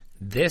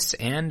This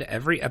and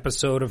every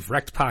episode of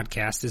Wrecked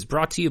Podcast is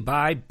brought to you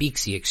by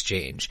Beaxy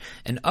Exchange,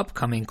 an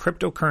upcoming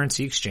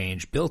cryptocurrency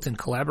exchange built in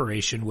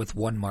collaboration with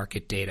One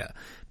Market Data.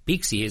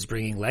 Beaxy is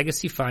bringing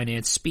legacy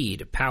finance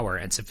speed, power,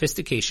 and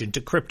sophistication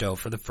to crypto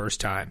for the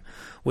first time.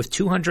 With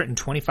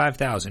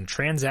 225,000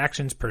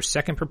 transactions per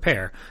second per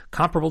pair,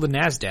 comparable to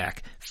NASDAQ,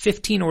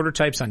 15 order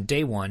types on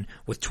day one,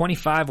 with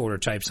 25 order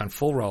types on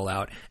full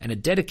rollout, and a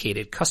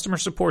dedicated customer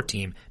support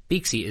team,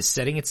 Beaxy is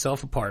setting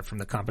itself apart from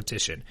the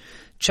competition.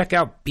 Check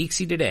out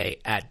Beaxy today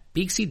at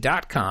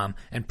Beaxy.com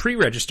and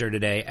pre-register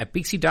today at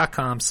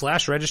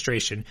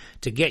Beaxy.com/registration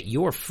to get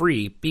your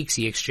free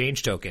Beaxy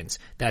Exchange tokens.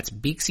 That's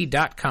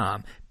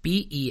Beaxy.com,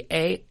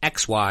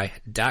 BEAXY.com.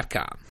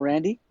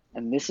 Randy,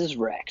 and this is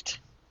Wrecked.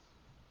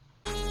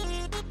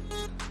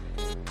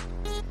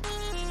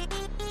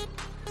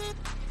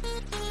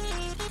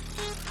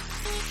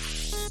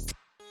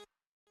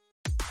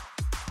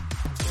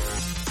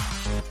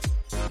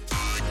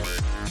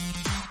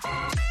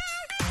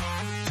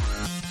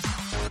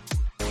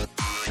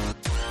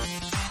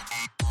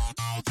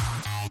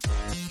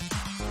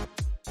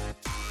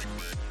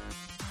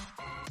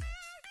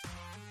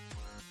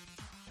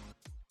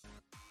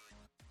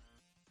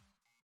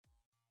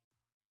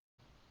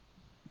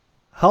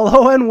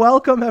 Hello and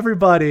welcome,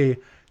 everybody.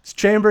 It's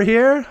Chamber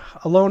here,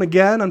 alone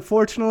again,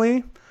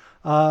 unfortunately.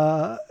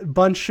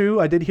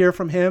 Bunshu, I did hear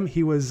from him.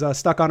 He was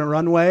stuck on a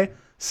runway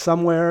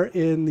somewhere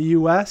in the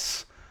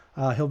U.S.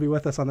 He'll be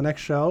with us on the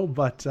next show,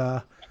 but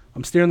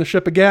I'm steering the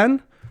ship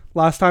again.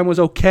 Last time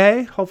was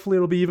okay. Hopefully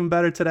it'll be even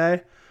better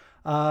today.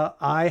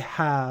 I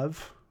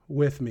have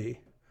with me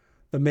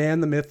the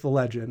man, the myth, the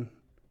legend,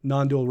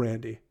 non-dual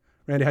Randy.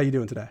 Randy, how you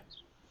doing today?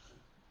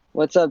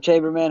 What's up,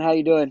 Chamberman? How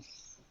you doing?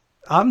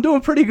 I'm doing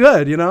pretty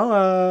good, you know.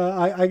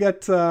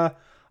 I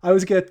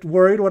always get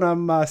worried when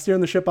I'm steering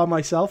the ship on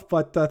myself,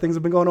 but things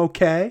have been going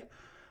okay.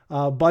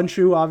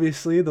 Bunshu,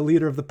 obviously, the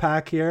leader of the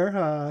pack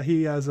here,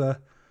 he has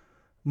a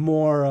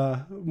more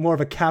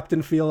of a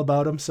captain feel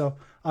about him. So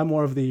I'm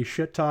more of the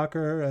shit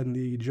talker and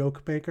the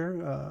joke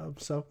maker.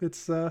 So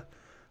it's I'm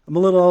a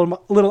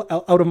little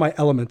out of my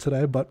element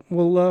today, but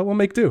we'll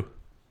make do.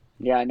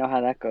 Yeah, I know how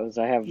that goes.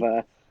 I have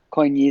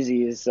Coin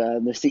Yeezy is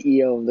the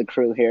CEO of the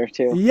crew here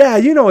too. Yeah,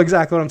 you know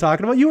exactly what I'm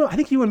talking about. I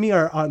think you and me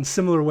are on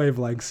similar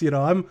wavelengths. You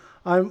know,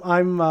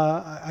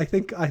 I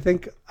think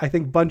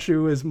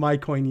Bunshu is my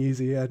Coin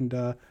Yeezy,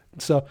 and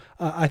so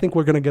I think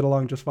we're gonna get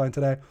along just fine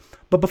today.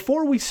 But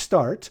before we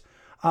start,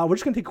 we're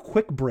just gonna take a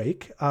quick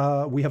break.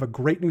 We have a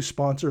great new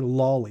sponsor,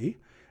 Lolly,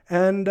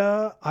 and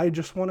I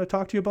just want to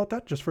talk to you about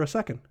that just for a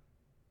second.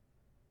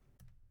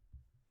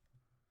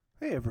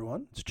 Hey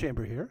everyone, it's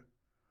Chamber here.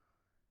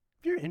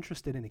 If you're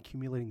interested in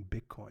accumulating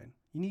Bitcoin,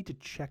 you need to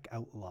check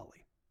out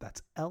Lolly.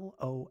 That's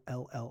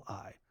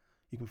Lolli.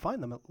 You can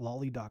find them at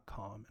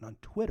lolly.com and on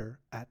Twitter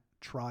at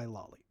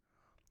TryLolly.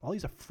 Lolly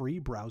is a free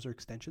browser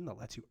extension that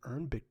lets you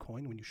earn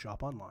Bitcoin when you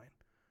shop online.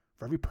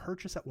 For every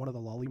purchase at one of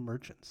the Lolly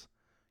merchants,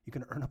 you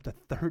can earn up to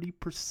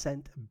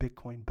 30%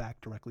 Bitcoin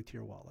back directly to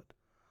your wallet.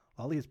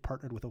 Lolly has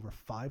partnered with over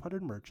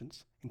 500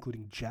 merchants,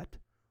 including Jet,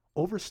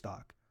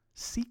 Overstock,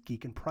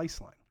 SeatGeek, and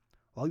Priceline.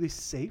 Lolly is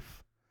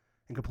safe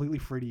and completely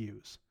free to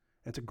use.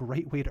 And it's a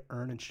great way to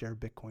earn and share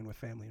Bitcoin with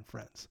family and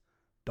friends.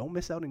 Don't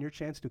miss out on your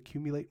chance to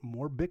accumulate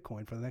more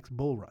Bitcoin for the next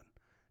bull run.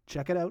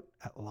 Check it out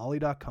at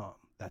lolly.com.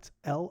 That's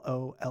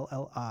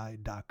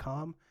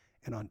LOLLI.com,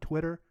 and on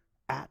Twitter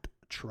at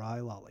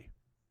TryLolly.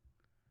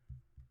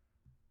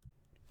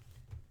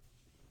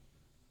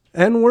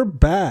 And we're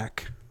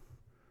back.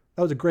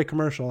 That was a great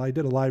commercial. I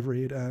did a live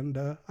read, and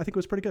I think it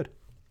was pretty good.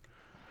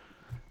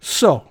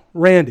 So,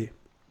 Randy.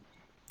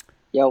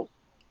 Yo.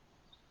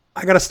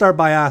 I got to start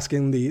by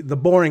asking the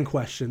boring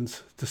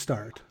questions to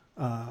start.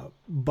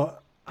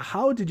 But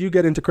how did you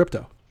get into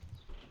crypto?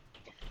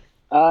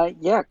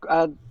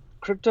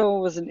 Crypto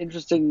was an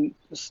interesting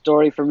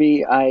story for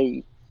me.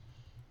 I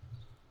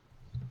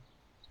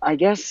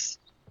guess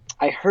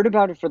I heard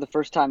about it for the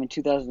first time in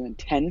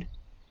 2010.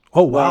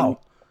 Oh, wow.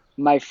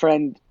 My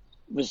friend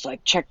was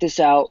like, check this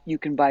out. You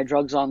can buy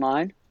drugs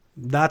online.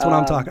 That's what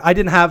I'm talking. I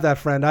didn't have that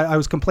friend. I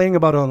was complaining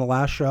about it on the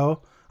last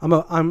show. I've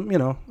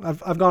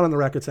gone on the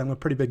record saying I'm a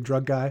pretty big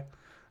drug guy,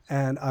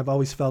 and I've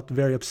always felt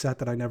very upset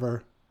that I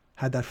never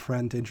had that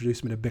friend to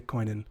introduce me to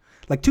Bitcoin in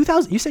like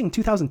 2000. You saying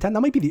 2010? That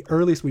might be the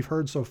earliest we've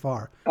heard so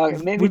far.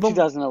 Maybe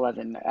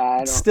 2011.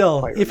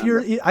 Still, if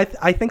you're,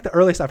 I think the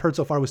earliest I've heard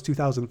so far was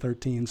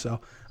 2013.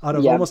 So out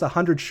of almost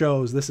 100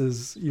 shows, this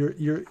is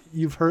you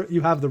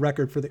have the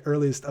record for the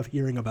earliest of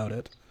hearing about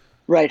it.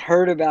 Right,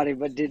 heard about it,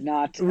 but did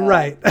not.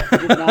 Right,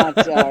 did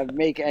not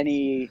make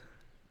any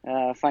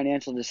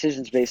financial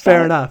decisions based on it.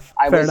 Fair enough.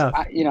 I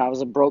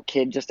was a broke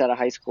kid just out of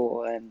high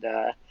school,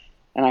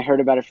 and I heard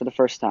about it for the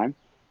first time,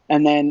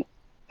 and then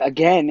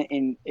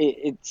again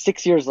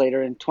 6 years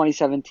later in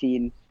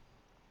 2017,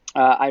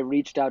 I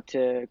reached out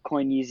to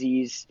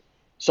CoinYeezy's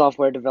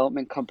software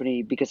development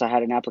company because I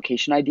had an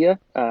application idea.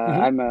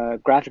 I'm a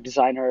graphic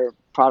designer,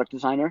 product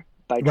designer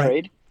by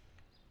trade,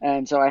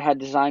 and so I had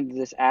designed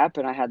this app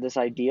and I had this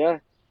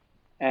idea,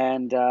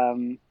 and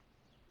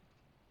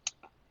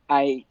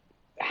I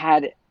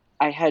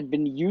I had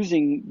been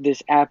using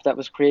this app that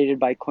was created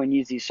by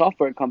Coineasy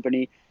Software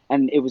Company,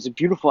 and it was a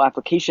beautiful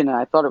application, and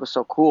I thought it was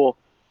so cool.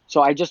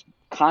 So I just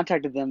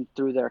contacted them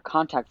through their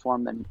contact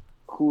form, and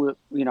who,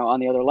 on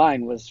the other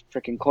line was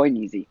freaking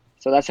Coineasy.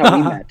 So that's how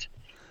we met.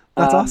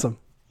 That's awesome.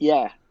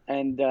 Yeah,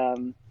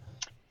 and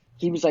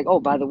he was like, "Oh,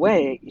 by the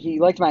way," he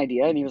liked my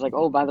idea, and he was like,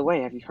 "Oh, by the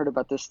way, have you heard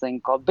about this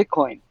thing called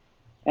Bitcoin?"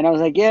 And I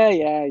was like, "Yeah,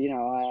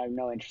 I have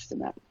no interest in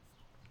that."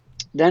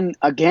 Then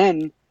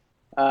again,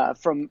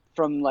 from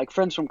like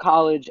friends from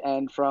college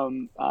and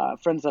from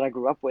friends that I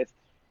grew up with,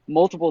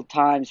 multiple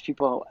times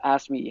people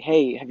asked me,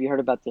 "Hey, have you heard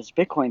about this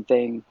Bitcoin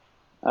thing?"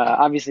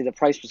 Obviously, the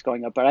price was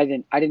going up, but I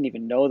didn't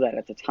even know that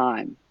at the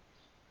time.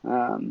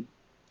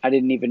 I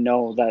didn't even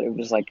know that it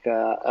was like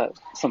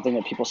something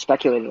that people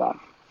speculated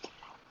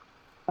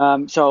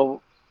on.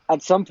 So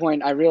at some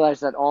point, I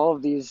realized that all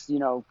of these,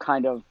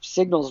 kind of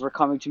signals were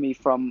coming to me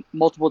from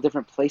multiple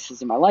different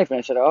places in my life, and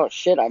I said, "Oh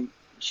shit, I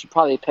should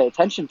probably pay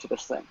attention to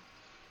this thing."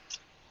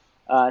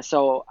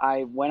 So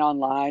I went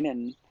online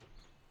and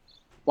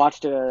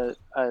watched a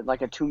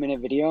 2-minute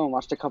video and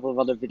watched a couple of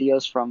other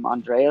videos from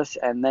Andreas,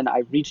 and then I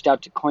reached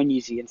out to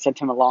Coineasy and sent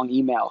him a long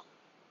email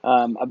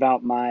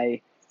about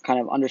my kind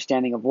of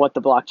understanding of what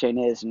the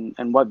blockchain is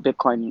and what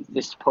Bitcoin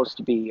is supposed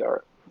to be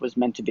or was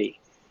meant to be.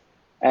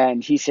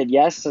 And he said,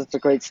 "Yes, that's a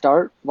great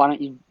start. Why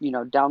don't you,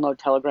 download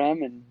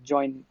Telegram and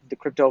join the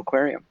Crypto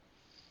Aquarium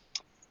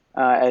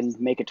and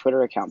make a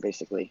Twitter account,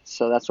 basically."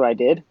 So that's what I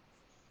did,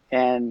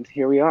 and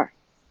here we are.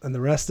 And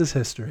the rest is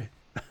history.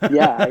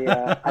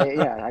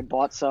 I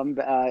bought some.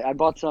 I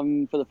bought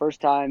some for the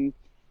first time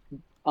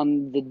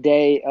on the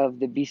day of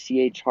the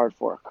BCH hard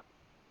fork.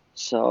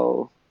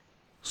 So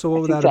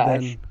what would that have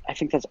been? I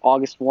think that's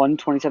August 1,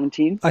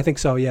 2017. I think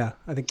so. Yeah,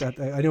 I think that.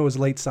 I know it was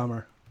late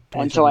summer.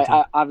 And so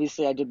I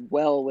obviously I did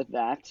well with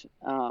that,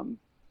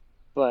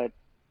 but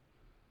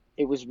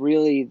it was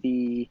really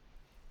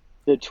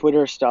the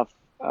Twitter stuff.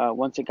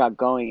 Once it got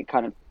going, it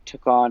kind of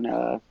took on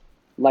a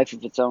life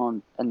of its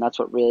own, and that's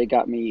what really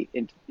got me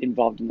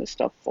involved in this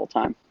stuff full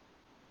time.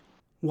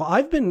 Well,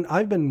 I've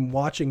been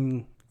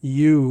watching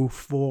you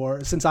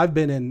since I've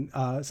been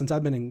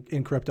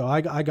in crypto.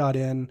 I got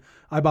in.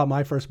 I bought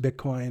my first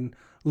Bitcoin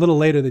a little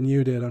later than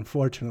you did,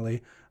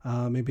 unfortunately.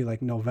 Maybe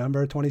like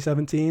November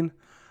 2017.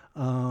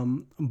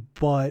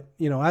 But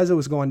as it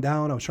was going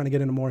down, I was trying to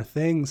get into more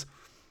things,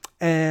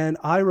 and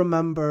I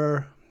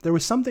remember there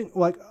was something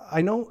like,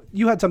 I know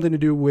you had something to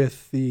do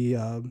with the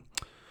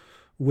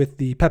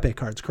Pepe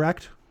cards,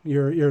 correct?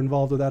 You're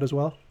involved with that as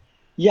well?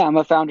 Yeah, I'm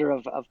a founder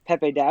of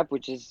Pepe Dap,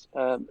 which is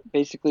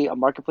basically a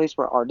marketplace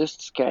where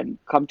artists can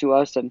come to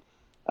us and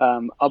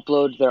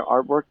upload their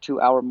artwork to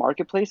our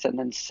marketplace and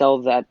then sell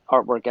that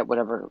artwork at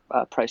whatever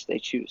price they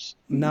choose.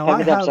 Now,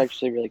 Pepe Dap's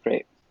actually really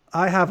great.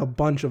 I have a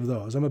bunch of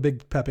those. I'm a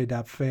big Pepe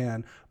Dap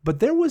fan.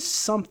 But there was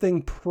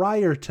something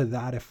prior to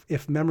that,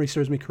 if memory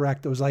serves me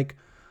correct. It was like,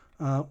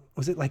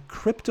 was it like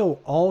Crypto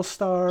All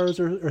Stars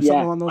or something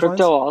along those lines?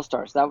 Crypto All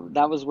Stars.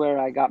 That was where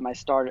I got my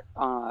start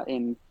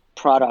in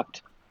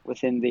product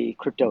within the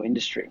crypto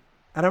industry.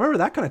 And I remember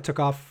that kind of took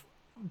off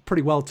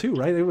pretty well too,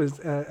 right? It was.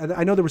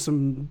 I know there was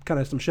some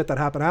shit that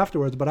happened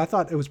afterwards, but I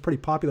thought it was pretty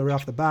popular right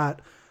off the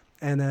bat.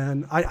 And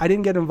then I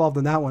didn't get involved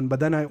in that one,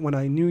 but then when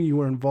I knew you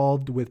were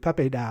involved with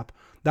Pepe Dap,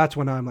 that's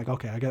when I'm like,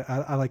 okay,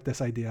 I like this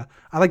idea.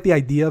 I like the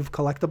idea of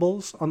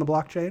collectibles on the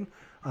blockchain.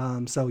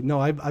 So no,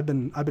 I've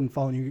been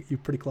following you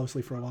pretty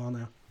closely for a while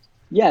now.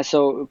 Yeah,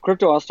 so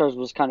Crypto All Stars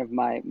was kind of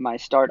my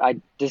start. I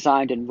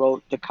designed and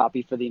wrote the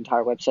copy for the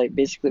entire website.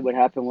 Basically, what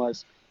happened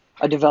was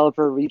a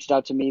developer reached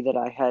out to me that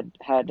I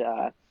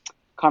had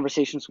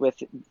conversations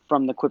with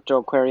from the Crypto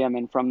Aquarium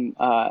and from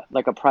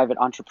like a private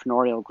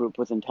entrepreneurial group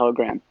within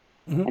Telegram,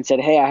 and said,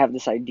 "Hey, I have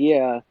this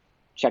idea,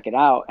 check it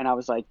out." And I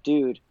was like,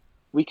 "Dude,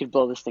 we could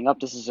blow this thing up.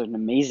 This is an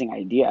amazing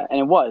idea." And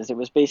it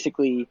was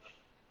basically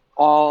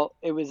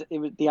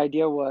the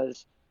idea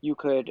was you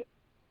could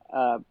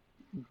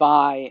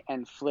buy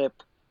and flip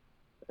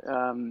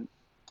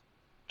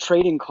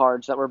trading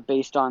cards that were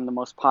based on the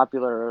most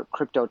popular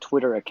crypto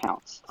Twitter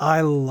accounts.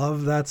 I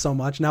love that so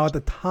much. Now at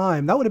the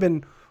time, that would have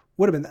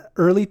been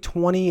early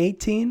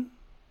 2018.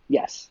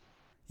 Yes.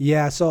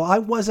 Yeah, so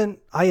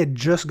I had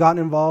just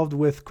gotten involved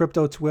with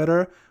crypto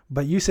Twitter,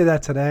 but you say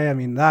that today, I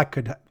mean,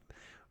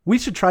 we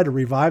should try to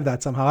revive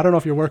that somehow. I don't know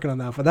if you're working on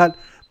that, but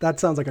that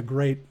sounds like a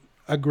great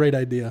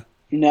idea.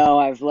 No,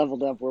 I've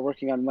leveled up. We're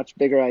working on much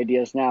bigger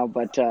ideas now,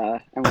 but and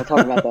we'll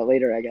talk about that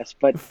later, I guess.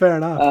 But fair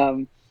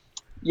enough.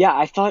 Yeah,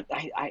 I thought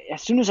I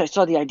as soon as I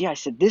saw the idea, I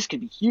said, this could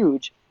be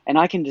huge, and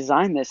I can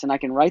design this, and I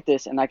can write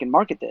this, and I can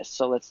market this.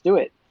 So let's do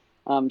it.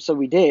 So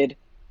we did,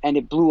 and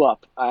it blew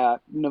up.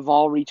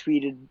 Naval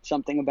retweeted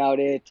something about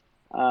it.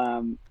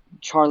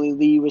 Charlie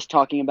Lee was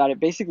talking about it.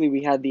 Basically,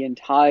 we had the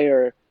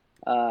entire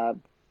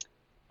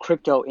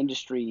crypto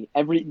industry.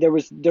 There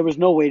was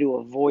no way to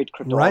avoid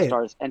Crypto All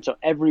Stars, and so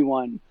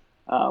everyone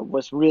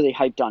was really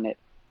hyped on it.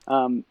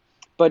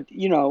 But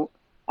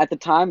at the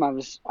time, I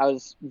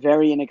was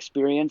very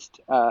inexperienced.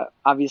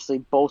 Obviously,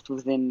 both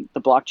within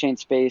the blockchain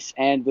space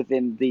and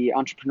within the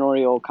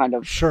entrepreneurial kind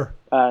of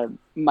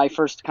my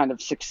first kind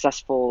of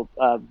successful,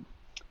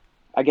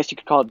 I guess you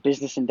could call it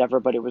business endeavor,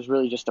 but it was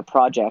really just a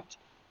project.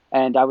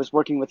 And I was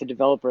working with a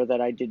developer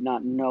that I did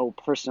not know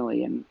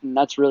personally, and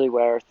that's really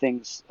where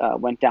things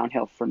went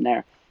downhill from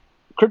there.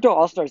 Crypto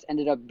All Stars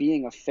ended up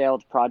being a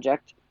failed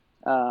project,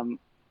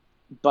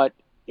 but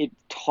it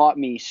taught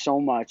me so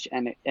much,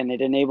 and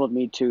it enabled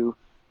me to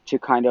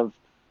kind of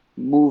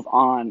move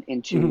on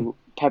into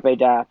Pepe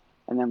DApp,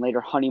 and then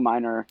later Honey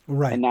Miner,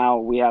 Right. and now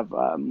we have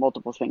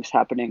multiple things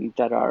happening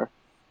that are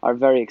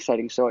very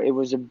exciting. So it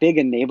was a big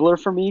enabler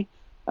for me.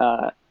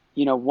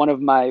 One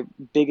of my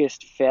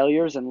biggest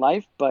failures in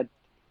life, but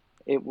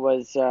it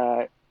was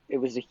a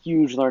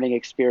huge learning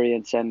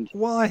experience. And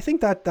well, I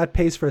think that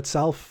pays for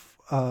itself,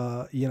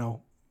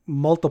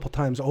 multiple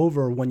times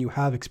over when you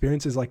have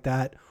experiences like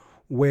that,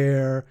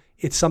 where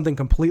it's something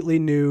completely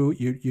new.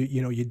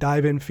 You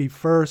dive in feet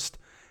first,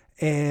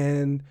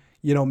 and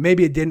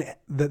maybe it didn't,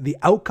 the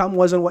outcome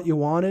wasn't what you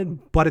wanted,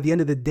 but at the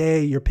end of the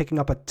day, you're picking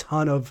up a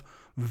ton of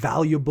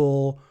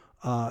valuable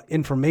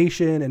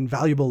information and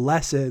valuable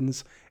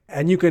lessons.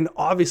 And you can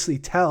obviously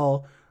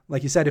tell,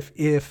 like you said,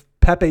 if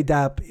Pepe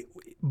DApp,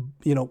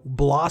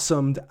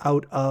 blossomed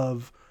out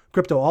of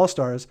Crypto All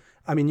Stars,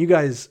 I mean, you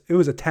guys, it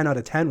was a 10 out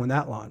of 10 when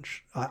that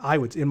launched. I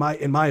would, in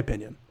my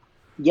opinion.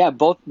 Yeah,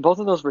 both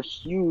of those were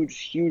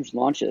huge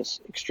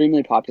launches,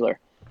 extremely popular.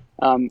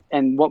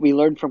 And what we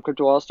learned from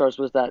Crypto All Stars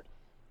was that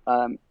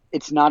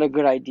it's not a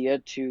good idea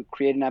to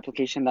create an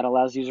application that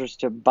allows users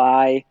to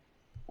buy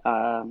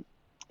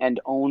and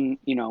own,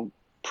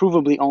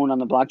 provably own on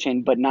the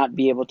blockchain, but not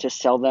be able to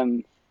sell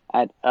them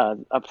at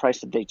a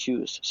price that they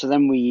choose. So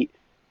then we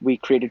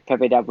created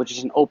Pepe DApp, which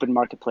is an open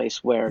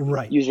marketplace where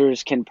Right.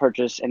 users can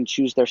purchase and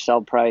choose their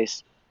sell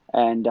price,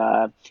 and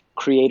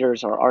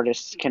creators or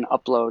artists can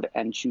upload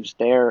and choose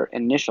their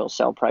initial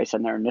sell price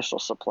and their initial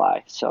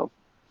supply. So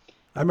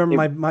I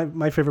remember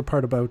my favorite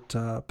part about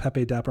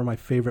Pepe DApp, or my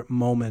favorite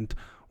moment,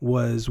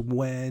 was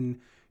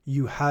when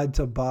you had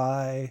to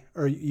buy,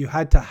 or you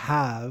had to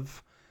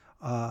have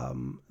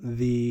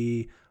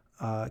the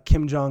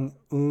Kim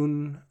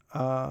Jong-un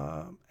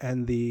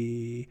and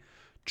the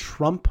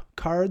Trump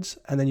cards,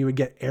 and then you would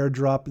get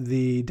airdrop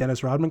the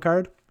Dennis Rodman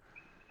card.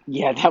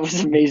 yeah, that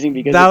was amazing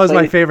because That was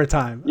my favorite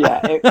time. Yeah,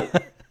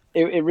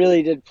 it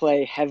really did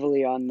play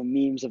heavily on the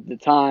memes of the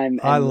time.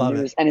 And I love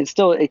it. And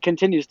it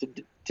continues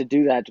to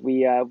do that.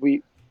 We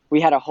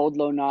had a hold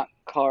low not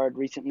card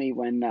recently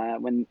when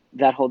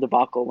that whole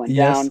debacle went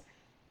Yes. down,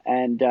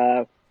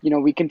 and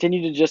we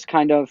continue to just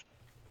kind of,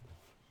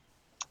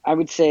 I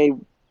would say,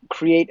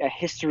 create a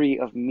history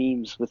of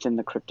memes within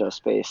the crypto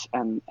space,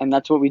 and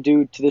that's what we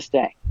do to this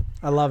day.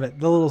 I love it.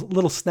 The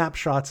little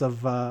snapshots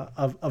of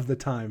the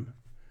time.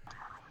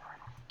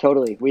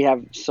 Totally. We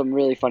have some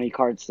really funny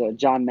cards.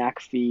 John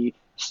McAfee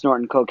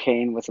snorting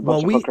cocaine with a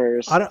bunch of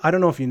hookers. I don't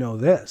know if you know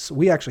this.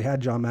 We actually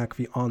had John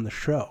McAfee on the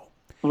show.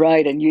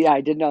 Right, and I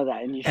did know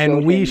that.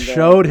 And we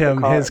showed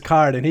him his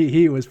card, and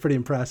he was pretty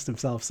impressed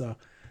himself. So,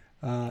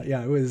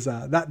 it was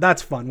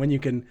that's fun when you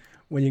can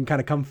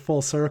kind of come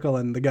full circle,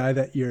 and the guy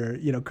that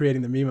you're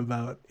creating the meme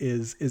about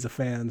is a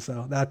fan.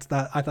 So I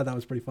thought that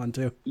was pretty fun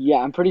too. Yeah,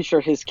 I'm pretty sure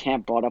his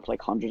camp bought up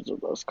like hundreds of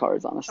those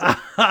cards. Honestly,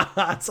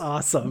 That's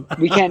awesome.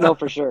 we can't know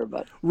for sure,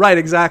 but Right,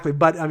 exactly.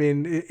 But I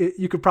mean,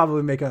 you could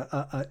probably make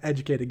a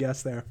educated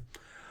guess there.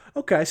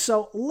 Okay,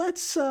 so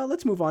let's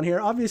move on here.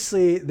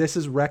 Obviously, this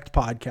is Wrecked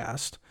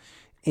Podcast,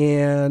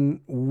 and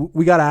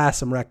we got to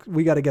ask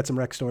we got to get some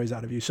wreck stories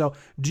out of you. So,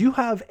 do you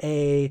have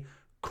a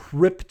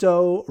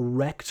crypto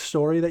wrecked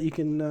story that you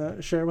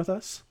can share with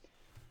us?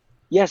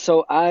 yeah.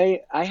 So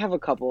I have a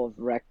couple of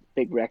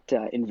big wrecked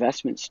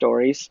investment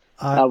stories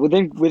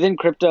within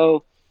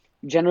crypto.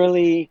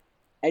 Generally,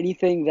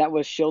 anything that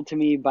was shilled to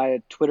me by a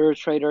Twitter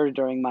trader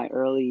during my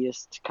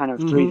earliest kind of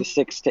 3 to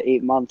 6 to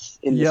 8 months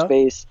in the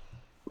space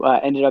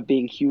ended up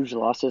being huge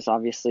losses.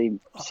 Obviously,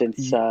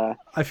 since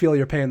I feel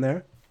your pain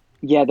there.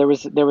 yeah, there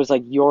was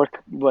like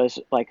York was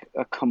like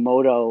a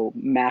Komodo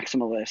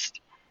maximalist.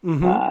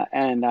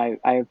 And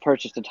I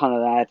purchased a ton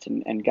of that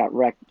and got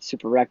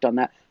super wrecked on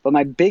that. But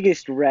my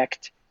biggest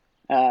wrecked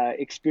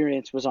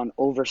experience was on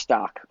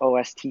Overstock,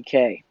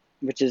 OSTK,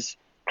 which is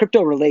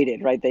crypto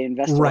related, right? They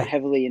invest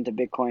heavily into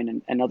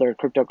Bitcoin and other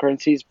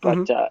cryptocurrencies,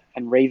 but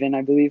and Raven,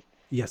 I believe.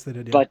 Yes, they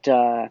did. Yeah. But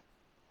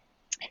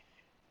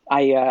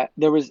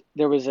there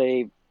was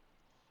a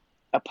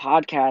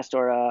podcast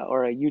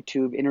or a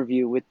YouTube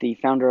interview with the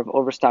founder of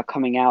Overstock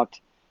coming out.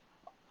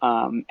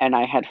 And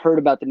I had heard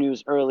about the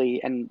news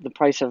early, and the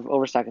price of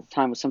Overstock at the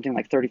time was something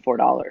like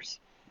 $34.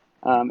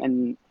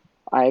 And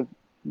I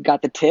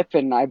got the tip,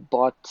 and I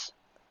bought.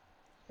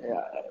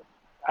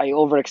 I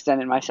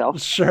overextended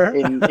myself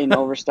in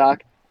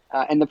Overstock,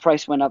 and the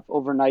price went up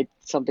overnight,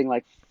 something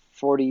like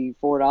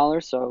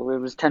 $44. So it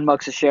was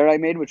 $10 a share I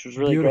made, which was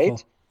really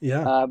great.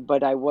 Yeah.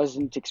 But I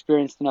wasn't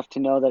experienced enough to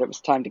know that it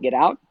was time to get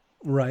out.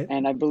 Right.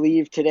 And I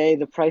believe today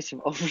the price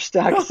of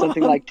Overstock is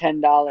something like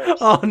 $10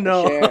 oh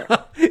no. a share.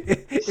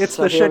 It's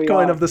So the here we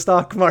shitcoin are. of the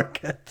stock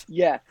market.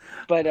 Yeah,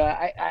 but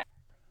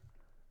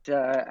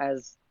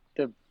as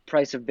the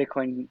price of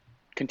Bitcoin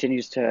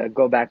continues to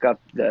go back up,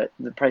 the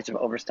price of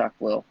Overstock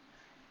will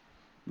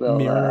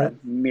Mirror it.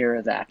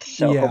 mirror that.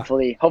 So Yeah.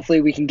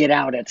 hopefully we can get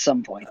out at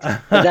some point.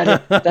 But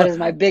that is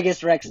my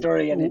biggest wreck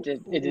story, and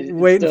it's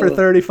Waiting for still,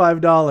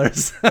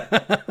 $35.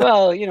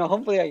 well,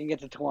 hopefully I can get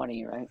to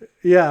 20, right?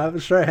 Yeah,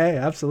 sure. Hey,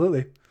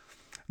 absolutely.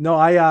 No,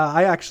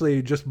 I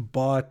actually just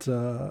bought,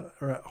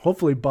 or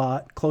hopefully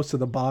bought close to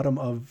the bottom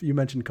of, you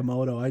mentioned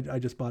Komodo. I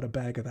just bought a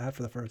bag of that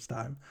for the first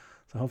time.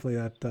 So hopefully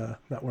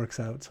that works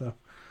out. So,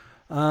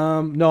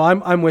 no,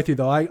 I'm with you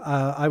though.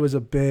 I was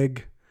a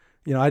big,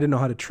 I didn't know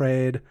how to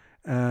trade,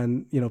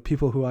 and,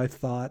 people who I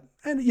thought,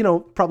 and,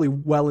 probably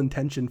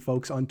well-intentioned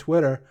folks on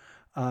Twitter,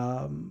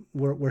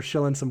 were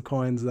shilling some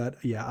coins that,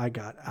 yeah, I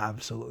got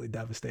absolutely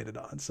devastated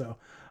on. So,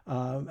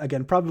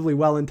 again, probably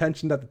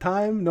well-intentioned at the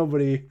time.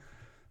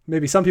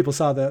 Maybe some people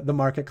saw the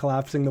market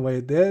collapsing the way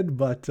it did,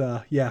 but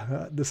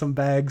there's some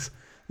bags,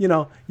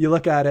 you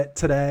look at it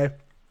today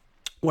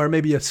where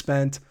maybe you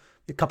spent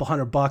a couple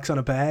 $100 on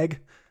a bag,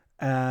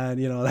 and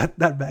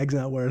that bag's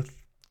not worth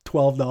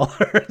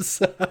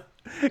 $12.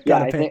 Yeah,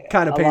 I think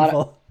kind of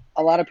painful.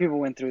 A lot of people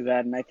went through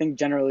that, and I think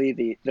generally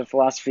the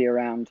philosophy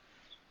around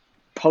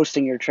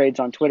posting your trades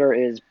on Twitter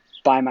is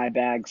buy my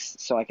bags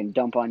so I can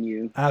dump on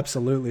you.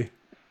 Absolutely.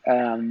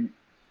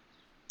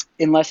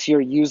 Unless you're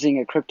using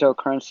a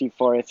cryptocurrency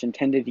for its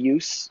intended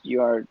use,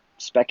 you are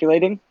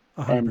speculating.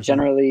 100%. And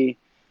generally,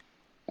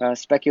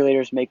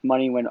 speculators make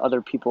money when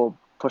other people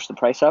push the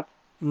price up.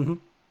 Mm-hmm.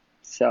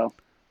 So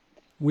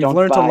we've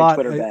learned a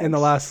lot in the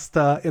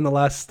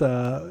last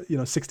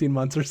 16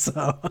 months or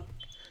so.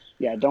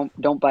 Yeah,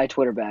 don't buy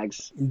Twitter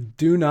bags.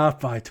 Do not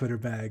buy Twitter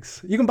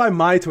bags. You can buy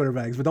my Twitter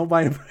bags, but don't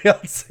buy anybody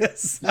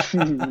else's.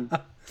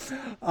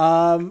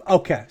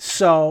 Okay,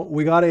 so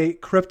we got a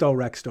crypto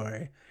wreck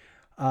story.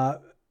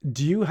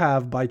 Do you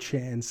have, by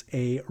chance,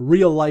 a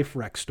real life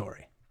wreck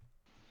story?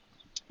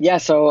 Yeah,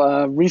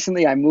 so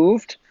recently I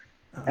moved,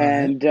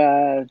 and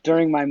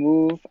during my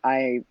move,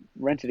 I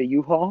rented a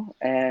U-Haul,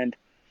 and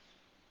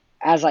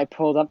as I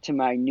pulled up to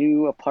my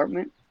new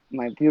apartment,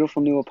 my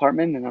beautiful new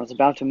apartment, and I was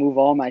about to move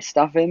all my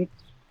stuff in,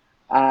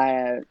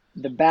 the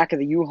back of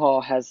the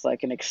U-Haul has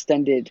like an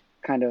extended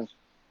kind of,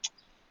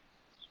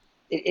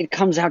 it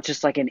comes out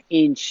just like an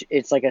inch.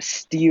 It's like a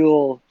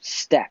steel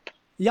step.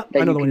 Yep,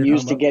 that I know you can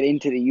use to get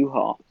into the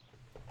U-Haul.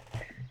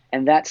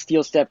 And that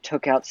steel step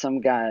took out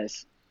some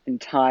guy's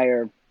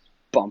entire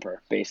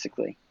bumper,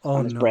 basically,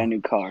 on his brand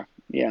new car.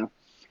 Yeah.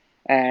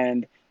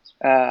 And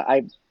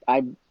I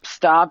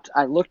stopped.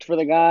 I looked for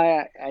the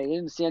guy. I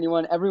didn't see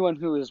anyone. Everyone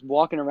who was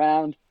walking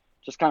around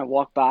just kind of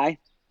walked by.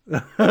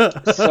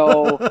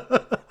 So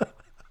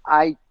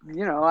I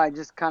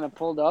just kind of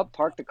pulled up,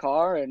 parked the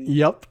car, and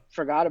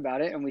forgot about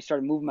it, and we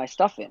started moving my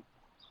stuff in.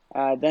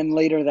 Then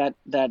later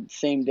that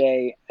same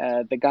day,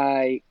 the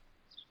guy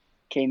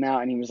came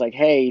out and he was like,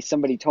 "Hey,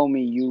 somebody told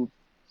me you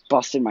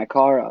busted my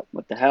car up.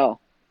 What the hell?"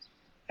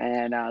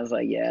 And I was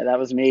like, "Yeah, that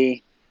was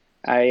me.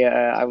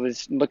 I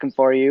was looking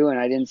for you and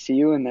I didn't see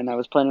you, and then I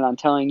was planning on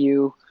telling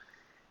you,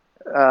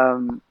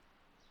 when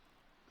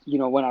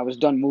I was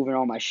done moving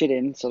all my shit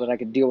in so that I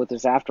could deal with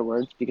this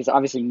afterwards, because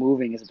obviously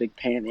moving is a big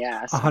pain in the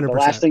ass. 100%. The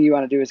last thing you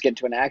want to do is get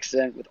into an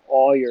accident with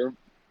all your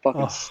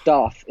fucking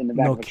stuff in the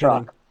back of a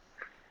truck."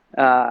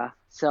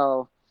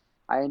 So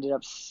I ended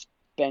up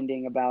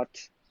spending about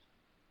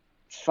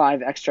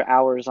 5 extra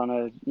hours on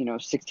a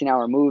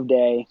 16-hour move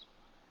day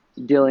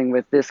dealing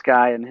with this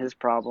guy and his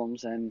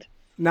problems. And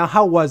now,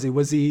 how was he?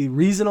 Was he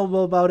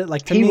reasonable about it?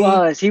 Like, to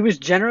me, he was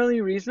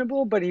generally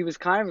reasonable, but he was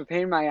kind of a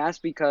pain in my ass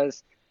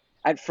because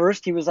at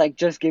first he was like,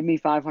 "Just give me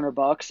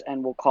 $500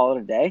 and we'll call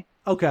it a day."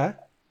 Okay.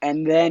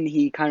 And then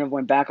he kind of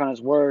went back on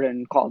his word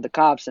and called the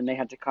cops, and they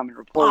had to come and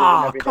report it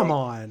and everything. Come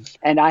on.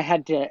 And I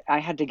had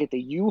to get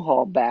the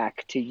U-Haul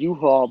back to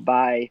U-Haul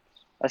by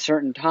a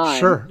certain time.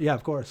 Sure. Yeah,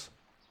 of course.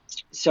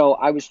 So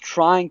I was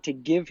trying to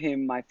give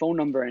him my phone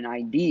number and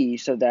ID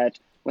so that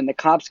when the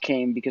cops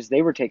came, because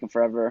they were taking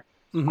forever,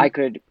 I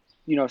could,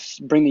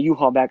 bring the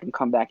U-Haul back and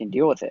come back and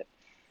deal with it.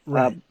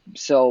 Right.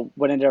 So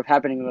what ended up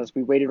happening was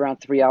we waited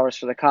around 3 hours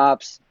for the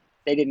cops.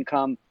 They didn't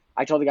come.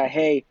 I told the guy,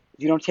 "Hey,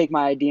 if you don't take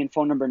my ID and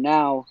phone number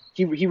now,"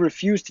 he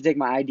refused to take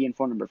my ID and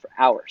phone number for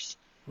hours.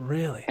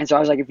 Really? And so I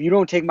was like, "If you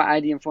don't take my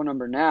ID and phone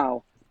number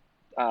now,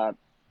 like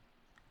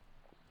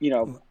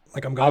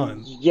I'm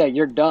gone."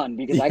 You're done,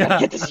 because I got to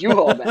get this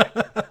U-Haul back.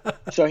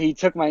 So he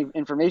took my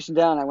information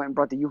down. I went and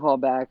brought the U-Haul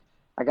back.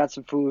 I got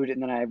some food,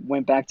 and then I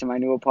went back to my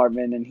new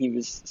apartment, and he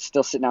was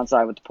still sitting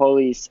outside with the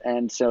police.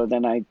 And so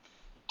then I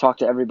talked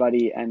to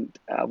everybody, and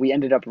we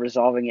ended up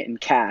resolving it in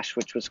cash,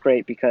 which was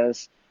great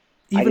because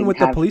even with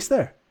the police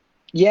there.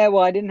 Yeah,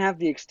 well, I didn't have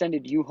the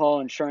extended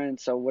U-Haul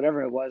insurance, so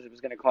whatever it was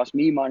going to cost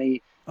me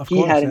money.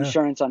 He had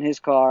insurance on his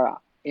car.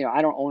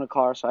 I don't own a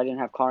car, so I didn't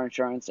have car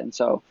insurance. And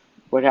so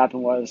what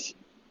happened was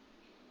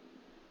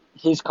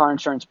his car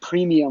insurance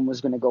premium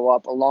was going to go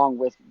up along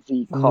with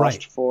the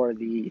cost for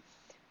the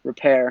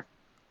repair.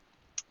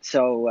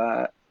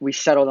 So we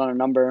settled on a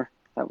number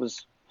that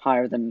was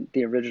higher than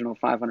the original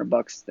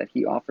 $500 that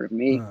he offered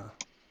me.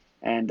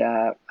 And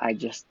I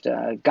just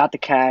got the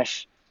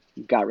cash,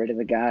 got rid of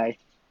the guy.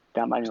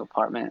 got my new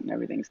apartment, and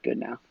everything's good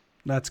now.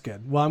 That's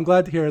good. Well, I'm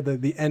glad to hear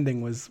that the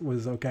ending was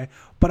okay.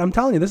 But I'm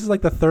telling you, this is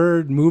like the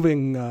third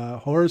moving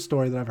horror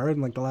story that I've heard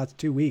in like the last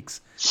 2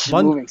 weeks.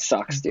 Moving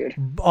sucks, dude.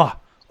 Oh,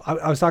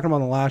 I was talking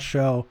about on the last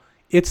show.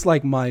 It's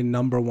like my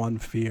number one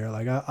fear.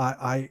 Like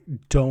I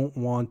don't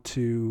want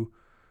to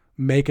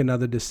make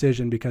another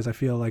decision because I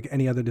feel like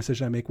any other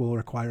decision I make will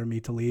require me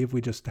to leave. We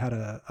just had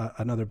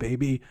another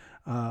baby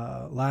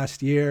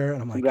last year,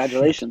 and I'm like,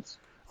 congratulations. Shit.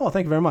 Oh,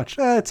 thank you very much.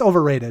 It's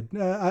overrated.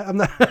 I'm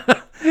not.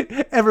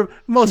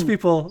 Most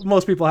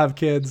people have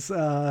kids.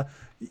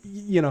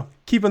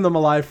 Keeping them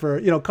alive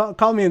for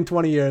call me in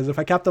 20 years. If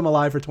I kept them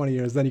alive for 20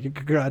 years, then you can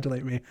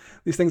congratulate me.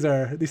 These things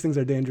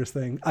are dangerous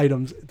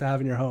items to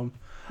have in your home.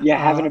 Yeah,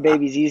 having a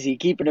baby's easy.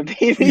 Keeping a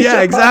baby.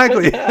 Yeah,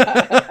 exactly.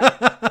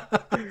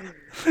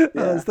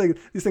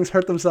 These things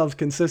hurt themselves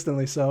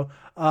consistently. So,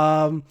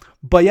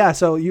 but yeah,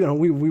 so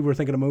we were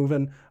thinking of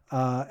moving,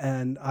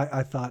 and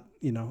I thought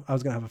I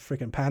was gonna have a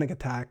freaking panic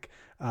attack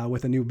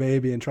with a new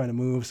baby and trying to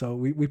move. So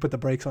we put the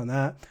brakes on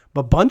that.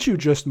 But Bunchu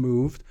just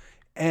moved,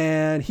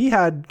 and he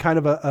had kind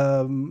of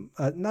a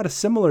not a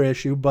similar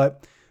issue,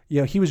 but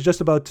he was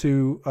just about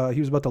to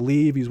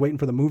leave. He was waiting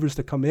for the movers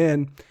to come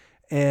in,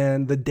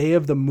 and the day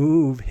of the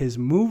move, his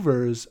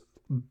movers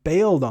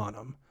bailed on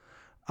him.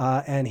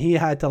 And he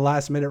had to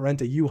last minute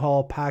rent a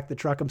U-Haul, pack the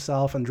truck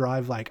himself, and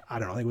drive I think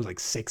it was like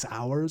 6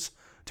 hours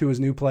to his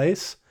new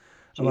place.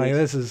 Jeez. I'm like,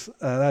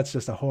 that's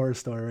just a horror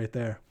story right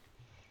there.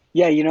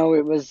 Yeah,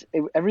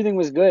 everything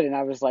was good, and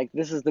I was like,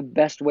 this is the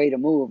best way to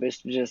move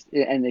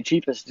and the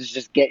cheapest is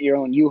just get your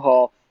own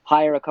U-Haul,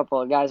 hire a couple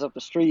of guys up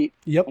the street,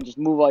 and just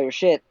move all your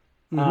shit.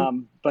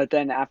 Mm-hmm. But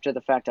then after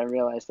the fact, I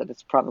realized that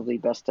it's probably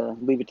best to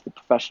leave it to the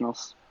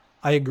professionals.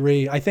 I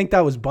agree. I think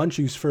that was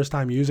Bunchu's first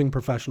time using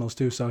professionals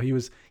too, so he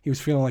was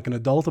feeling like an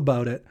adult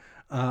about it,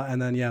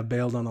 and then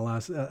bailed on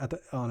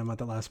on him at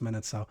the last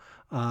minute. So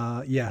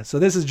so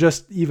this is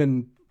just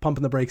even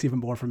pumping the brakes even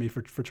more for me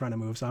for trying to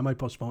move. So I might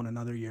postpone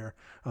another year.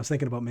 I was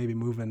thinking about maybe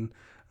moving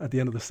at the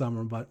end of the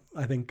summer, but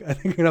I think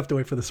we're gonna have to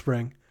wait for the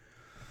spring.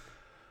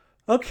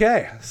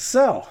 Okay,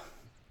 so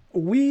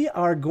we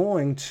are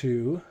going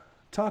to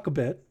talk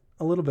a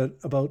little bit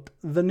about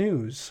the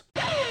news.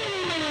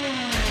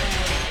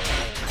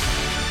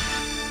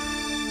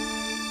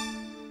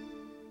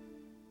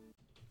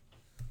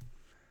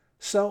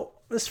 So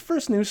this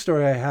first news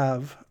story I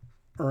have,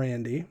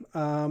 Randy,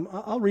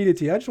 I'll read it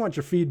to you. I just want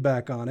your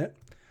feedback on it.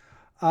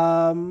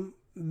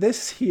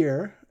 This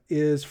here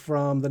is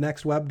from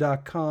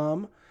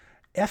thenextweb.com.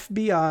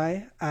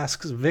 FBI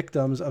asks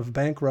victims of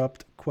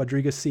bankrupt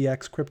Quadriga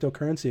CX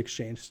cryptocurrency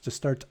exchange to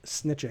start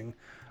snitching.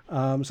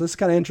 So this is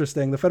kind of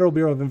interesting. The Federal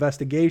Bureau of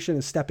Investigation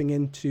is stepping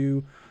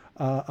into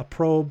a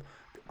probe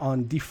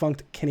on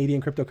defunct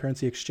Canadian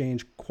cryptocurrency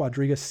exchange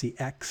Quadriga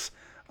CX.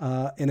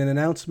 In an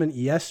announcement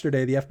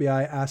yesterday, the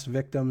FBI asked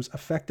victims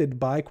affected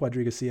by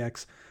Quadriga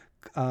CX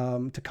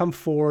to come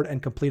forward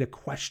and complete a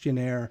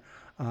questionnaire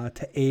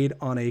to aid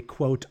on a,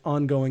 quote,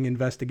 ongoing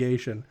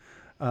investigation.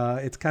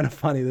 It's kind of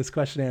funny. This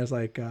questionnaire is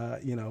like,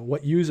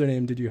 what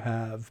username did you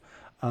have?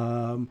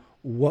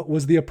 What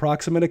was the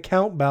approximate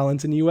account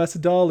balance in US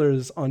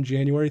dollars on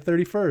January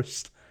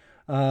 31st?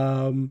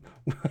 Some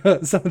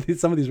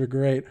of these were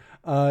great.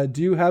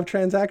 Do you have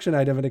transaction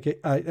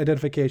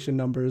identification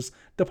numbers,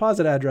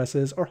 deposit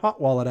addresses, or hot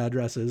wallet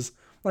addresses?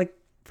 Like,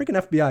 freaking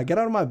FBI, get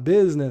out of my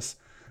business.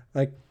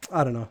 Like,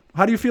 I don't know.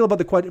 How do you feel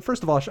about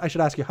first of all, I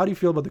should ask you, how do you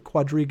feel about the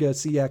Quadriga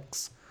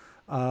CX,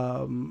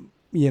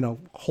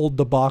 hold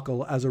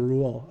debacle as a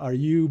rule? Are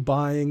you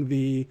buying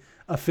the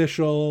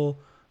official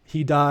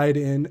he died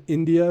in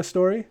India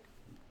story?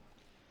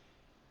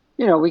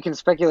 We can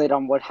speculate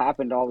on what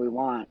happened all we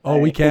want. Oh,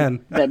 we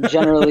can. That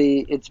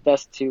generally it's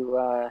best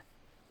to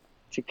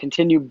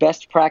continue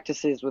best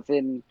practices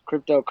within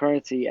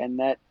cryptocurrency, and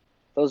that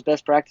those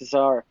best practices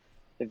are,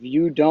 if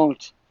you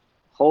don't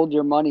hold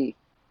your money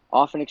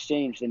off an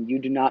exchange, then you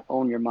do not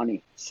own your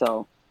money.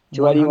 So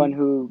to anyone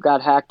who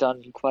got hacked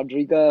on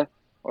Quadriga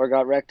or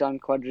got wrecked on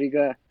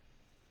Quadriga,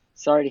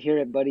 sorry to hear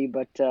it, buddy,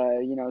 but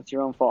it's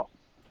your own fault.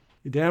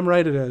 You're damn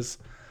right it is.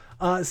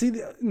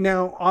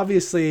 Now,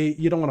 obviously,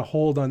 you don't want to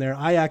hold on there.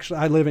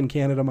 I live in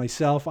Canada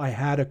myself. I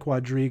had a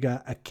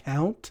Quadriga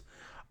account,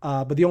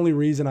 but the only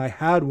reason I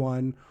had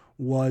one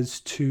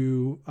was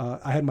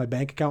I had my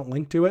bank account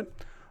linked to it,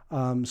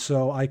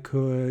 so I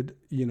could,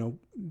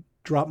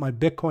 drop my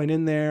Bitcoin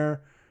in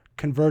there,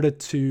 convert it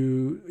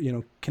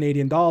to,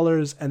 Canadian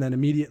dollars, and then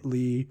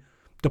immediately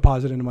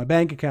deposit into my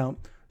bank account.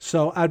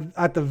 So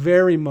at the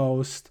very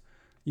most,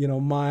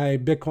 my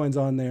Bitcoin's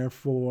on there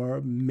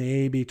for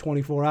maybe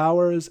 24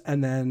 hours,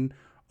 and then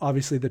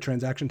obviously the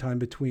transaction time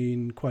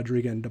between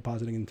Quadriga and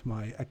depositing into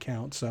my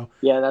account. So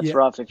that's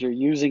rough if you're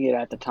using it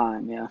at the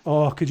time. Yeah.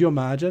 Oh, could you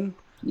imagine?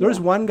 Yeah. There's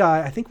one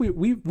guy, I think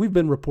we've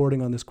been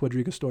reporting on this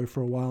Quadriga story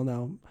for a while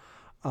now.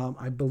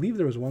 I believe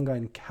there was one guy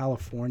in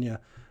California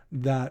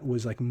that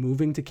was like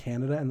moving to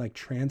Canada and like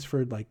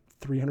transferred like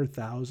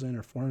 300,000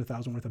 or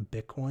 400,000 worth of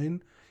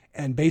Bitcoin,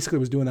 and basically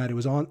was doing that. It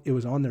was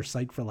on their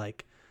site for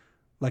like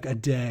a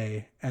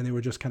day, and they were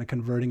just kind of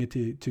converting it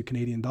to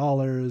Canadian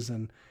dollars,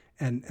 and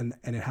and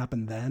it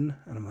happened then,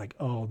 and I'm like,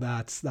 oh,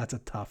 that's a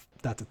tough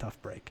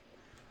break.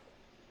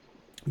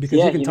 Because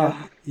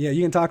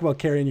you can talk about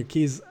carrying your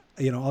keys,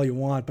 all you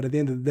want, but at the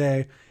end of the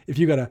day, if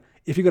you gotta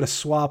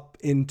swap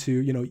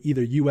into,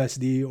 either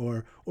USD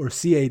or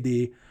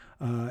CAD,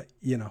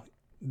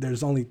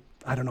 there's only,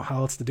 I don't know how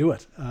else to do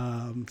it.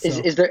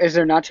 Is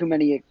there not too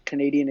many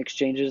Canadian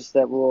exchanges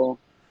that will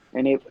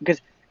enable?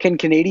 Because can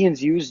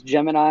Canadians use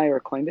Gemini or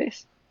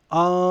Coinbase?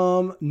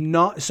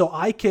 Not so.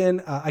 I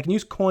can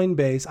use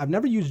Coinbase. I've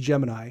never used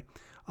Gemini.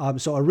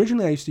 So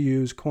originally I used to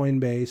use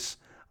Coinbase.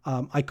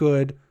 I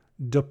could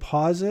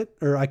deposit,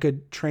 or I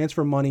could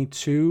transfer money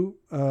to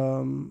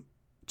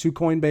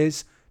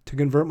Coinbase to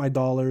convert my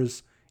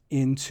dollars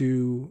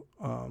into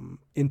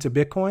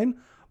Bitcoin,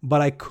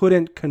 but I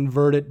couldn't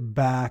convert it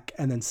back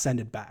and then send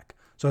it back.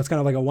 So it's kind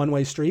of like a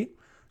one-way street.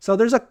 So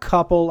there's a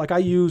couple, like I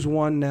use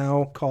one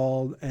now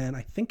called, and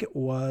I think it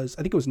was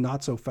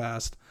Not So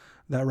Fast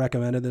that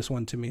recommended this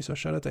one to me. So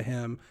shout out to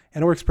him.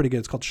 And it works pretty good.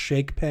 It's called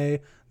ShakePay.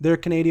 They're a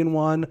Canadian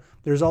one.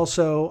 There's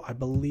also, I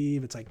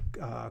believe it's like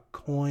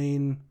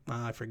Coin.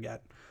 I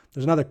forget.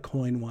 There's another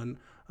Coin one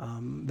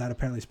that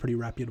apparently is pretty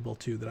reputable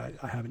too that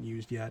I haven't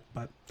used yet.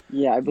 But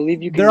yeah, I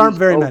believe you can. There aren't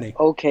very many.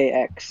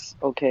 OKX.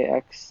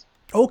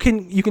 Oh,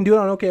 you can do it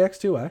on OKX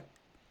too, eh?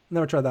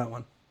 Never tried that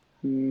one.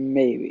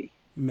 Maybe.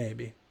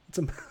 It's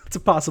a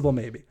possible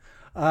maybe.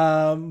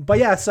 But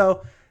yeah,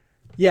 so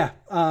yeah.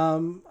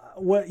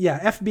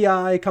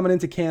 FBI coming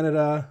into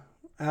Canada,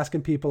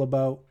 asking people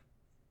about,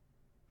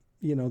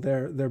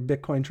 their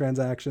Bitcoin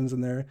transactions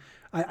and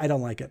I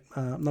don't like it.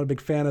 I'm not a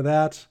big fan of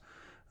that.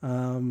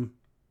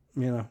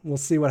 We'll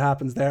see what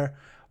happens there.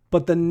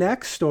 But the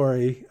next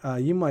story,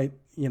 you might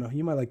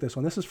like this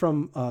one. This is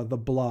from The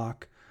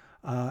Block.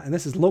 And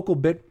this is local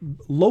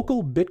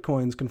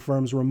Bitcoins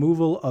confirms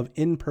removal of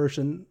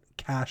in-person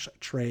cash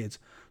trades.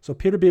 So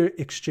peer-to-peer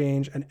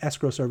exchange and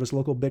escrow service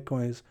Local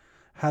Bitcoins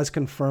has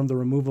confirmed the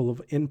removal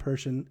of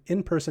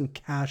in-person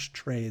cash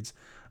trades.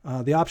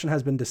 The option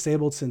has been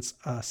disabled since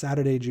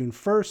Saturday, June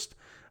 1st.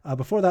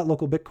 Before that,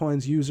 Local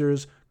Bitcoins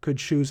users could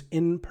choose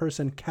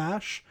in-person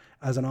cash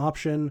as an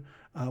option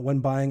when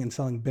buying and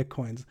selling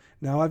Bitcoins.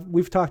 Now,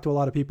 we've talked to a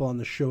lot of people on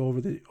the show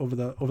over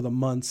the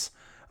months,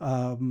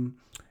 and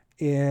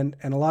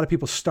a lot of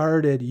people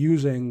started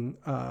using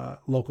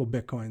Local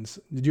Bitcoins.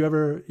 Did you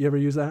ever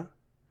use that?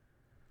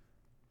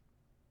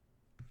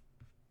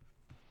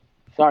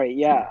 Sorry,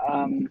 yeah.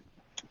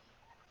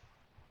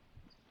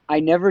 I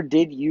never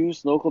did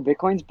use Local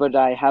Bitcoins, but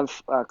I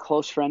have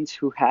close friends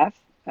who have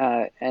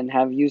and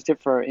have used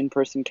it for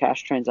in-person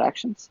cash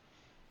transactions.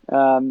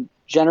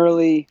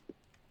 Generally,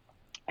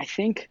 I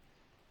think,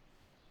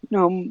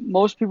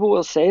 most people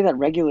will say that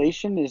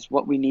regulation is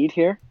what we need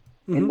here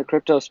in the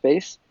crypto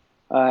space.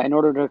 In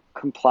order to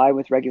comply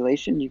with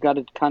regulation, you got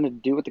to kind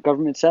of do what the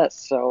government says.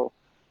 So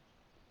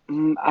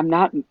I'm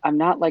not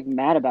like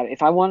mad about it.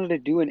 If I wanted to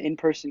do an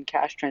in-person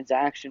cash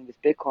transaction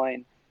with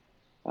Bitcoin,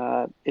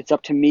 it's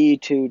up to me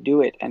to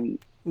do it. And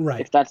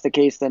right. If that's the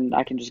case, then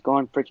I can just go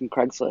on freaking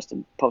Craigslist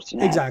and post an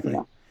ad. Exactly.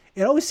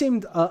 It always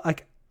seemed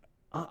like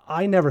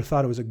I never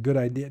thought it was a good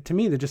idea. To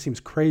me, that just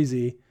seems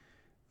crazy.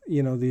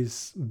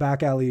 These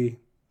back alley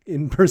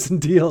in-person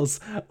deals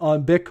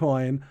on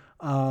Bitcoin.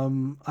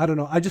 I don't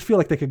know. I just feel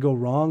like they could go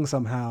wrong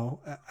somehow.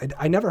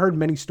 I never heard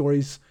many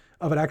stories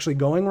of it actually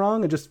going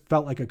wrong. It just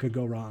felt like it could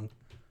go wrong.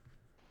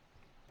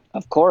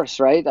 Of course,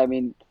 right? I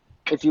mean,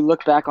 if you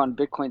look back on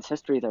Bitcoin's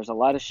history, there's a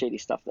lot of shady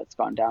stuff that's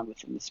gone down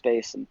within the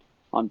space and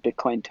on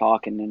Bitcoin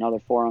Talk and in other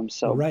forums.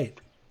 So right.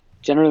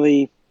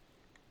 Generally,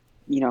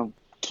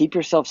 keep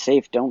yourself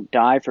safe. Don't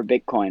die for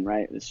Bitcoin,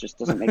 right? This just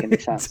doesn't make any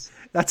sense.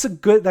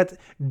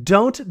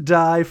 Don't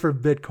die for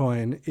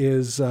Bitcoin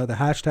is the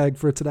hashtag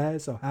for today.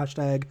 So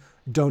hashtag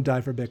don't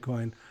die for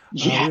Bitcoin.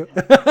 Yeah.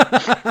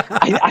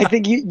 I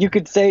think you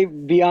could say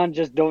beyond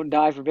just don't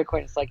die for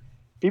Bitcoin. It's like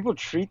people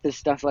treat this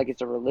stuff like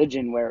it's a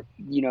religion where,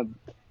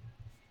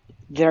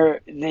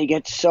 they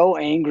get so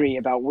angry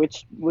about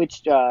which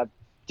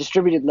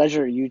distributed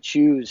ledger you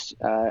choose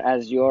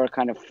as your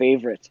kind of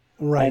favorite.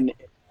 Right. And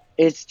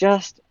it's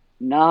just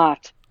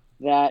not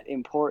that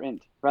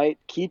important, right?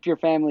 Keep your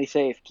family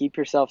safe. Keep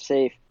yourself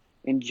safe.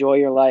 Enjoy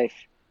your life.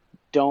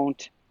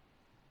 Don't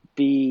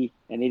be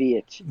an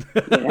idiot.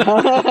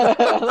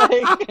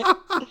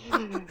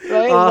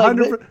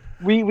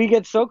 We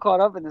get so caught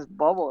up in this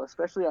bubble,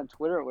 especially on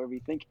Twitter, where we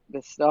think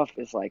this stuff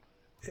is like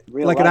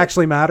real life. It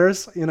actually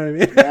matters. You know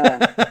what I mean?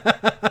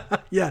 Yeah.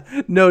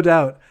 Yeah, no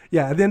doubt.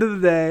 Yeah, at the end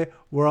of the day,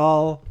 we're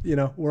all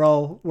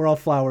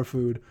flower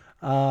food.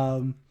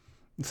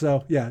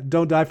 So yeah,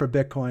 don't die for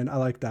Bitcoin. I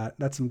like that.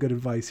 That's some good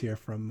advice here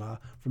from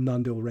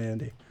Non-Dual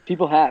Randy.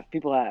 People have.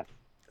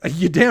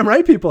 You damn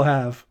right people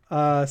have.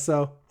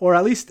 Or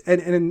at least,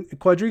 and in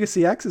Quadriga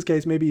CX's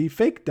case, maybe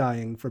fake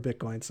dying for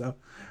Bitcoin. So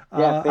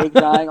yeah, fake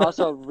dying,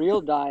 also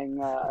real dying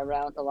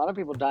around. A lot of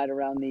people died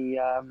around the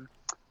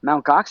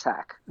Mt. Gox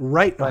hack.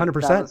 Right,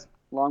 100%. That was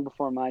long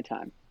before my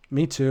time.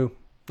 Me too.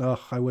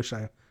 Oh, I wish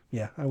I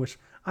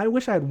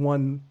had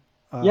one.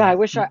 I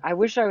wish I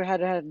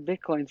had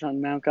Bitcoins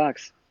on Mt.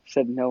 Gox.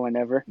 said no one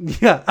ever.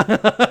 Yeah.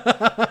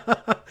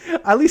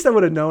 At least I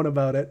would have known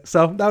about it.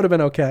 So that would have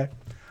been okay.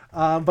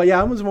 But yeah,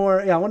 I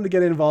wanted to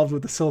get involved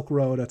with the Silk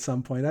Road at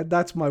some point.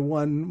 That's my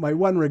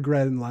one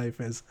regret in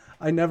life is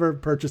I never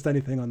purchased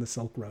anything on the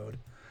Silk Road.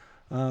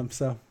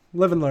 So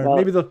live and learn. Well,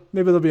 maybe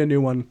there'll be a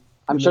new one.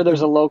 I'm sure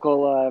there's a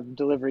local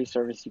delivery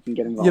service you can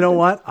get involved You know in.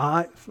 what?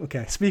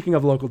 Okay. Speaking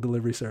of local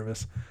delivery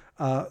service,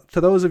 to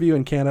those of you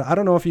in Canada, I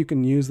don't know if you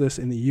can use this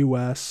in the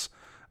U.S.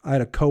 I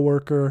had a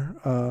coworker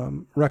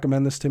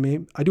recommend this to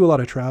me. I do a lot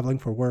of traveling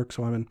for work,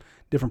 so I'm in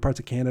different parts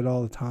of Canada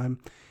all the time.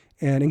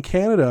 And in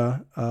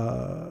Canada,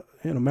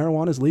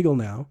 marijuana is legal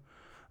now.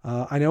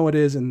 I know it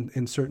is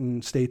in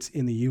certain states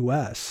in the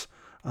U.S.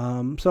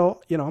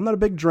 So I'm not a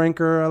big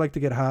drinker. I like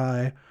to get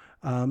high.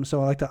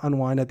 So I like to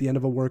unwind at the end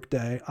of a work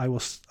day. I will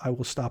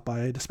stop by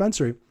a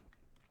dispensary,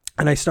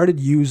 and I started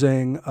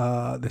using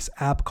this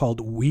app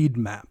called Weed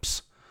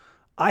Maps.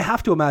 I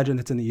have to imagine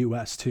it's in the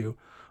U.S. too,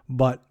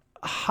 but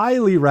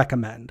highly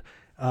recommend.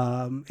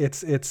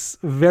 It's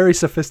a very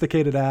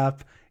sophisticated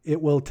app. It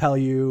will tell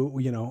you,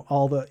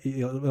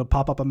 it'll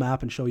pop up a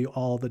map and show you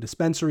all the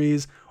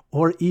dispensaries,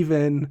 or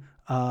even,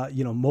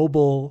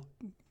 mobile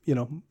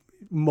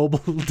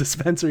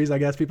dispensaries. I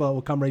guess people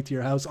will come right to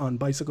your house on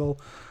bicycle.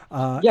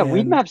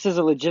 Weed Maps is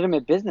a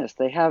legitimate business.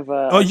 They have.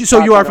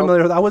 So you are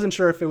familiar with? I wasn't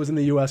sure if it was in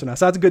the U.S. or not.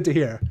 So that's good to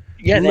hear.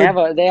 Yeah,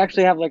 they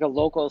actually have like a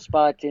local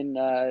spot in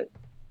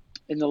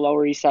the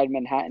Lower East Side,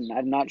 Manhattan.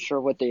 I'm not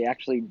sure what they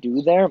actually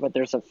do there, but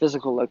there's a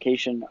physical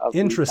location of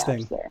Weed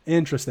Maps there.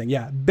 Interesting.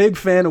 Yeah, big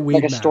fan of Weed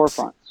Maps. Like a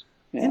storefront.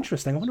 Yeah.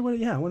 Interesting. I wonder what.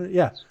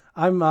 Yeah.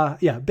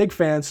 I'm big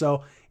fan.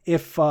 So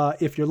if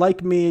you're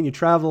like me and you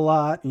travel a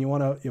lot and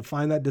you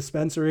find that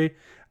dispensary,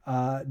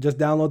 just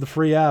download the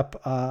free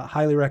app.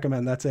 Highly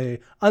recommend. That's a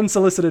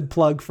unsolicited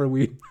plug for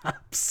Weed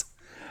Maps.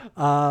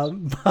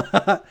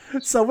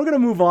 So we're gonna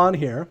move on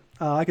here.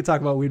 I could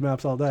talk about Weed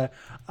Maps all day.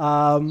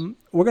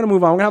 We're gonna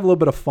move on. We're gonna have a little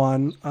bit of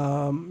fun.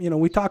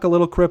 We talk a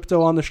little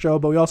crypto on the show,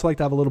 but we also like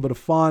to have a little bit of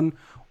fun.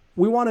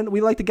 We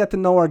like to get to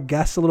know our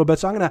guests a little bit.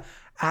 So I'm gonna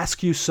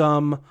ask you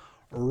some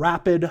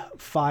rapid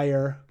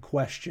fire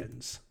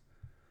questions.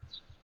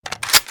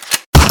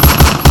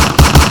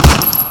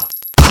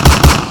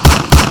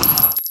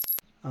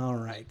 All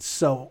right.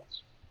 So,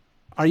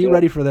 are you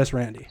ready for this,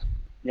 Randy?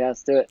 Yeah,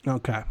 let's do it.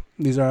 Okay.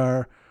 These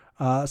are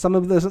some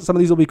of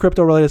these will be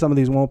crypto related. Some of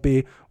these won't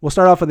be. We'll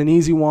start off with an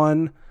easy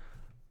one.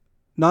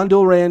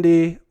 Non-dual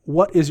Randy,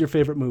 what is your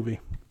favorite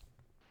movie?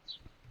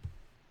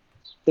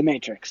 The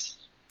Matrix.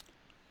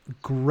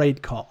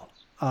 Great call.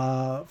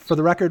 For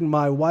the record,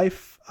 my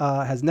wife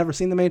has never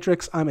seen The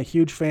Matrix. I'm a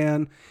huge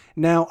fan.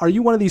 Now, are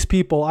you one of these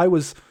people? I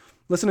was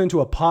listening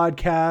to a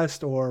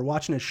podcast or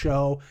watching a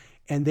show,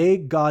 and they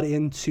got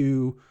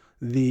into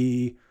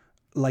the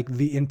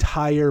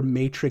entire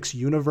Matrix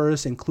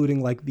universe,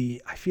 including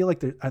I feel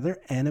like are there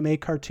anime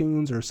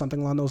cartoons or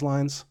something along those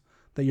lines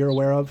that you're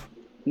aware of?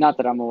 Not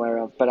that I'm aware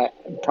of, but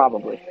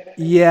probably.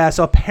 Yeah,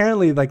 so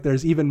apparently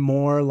there's even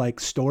more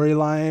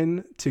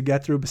storyline to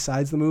get through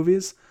besides the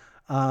movies.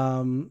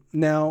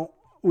 Now,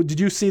 did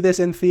you see this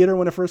in theater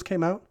when it first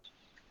came out?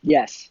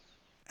 Yes.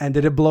 And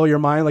did it blow your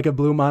mind like it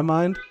blew my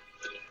mind?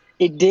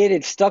 It did.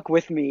 It stuck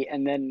with me.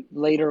 And then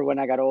later when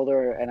I got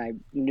older and I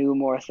knew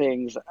more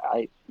things,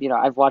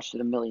 I've watched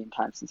it a million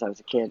times since I was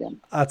a kid. And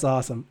that's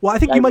awesome. Well, I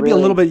think you might be a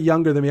little bit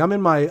younger than me. I'm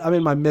in my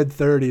mid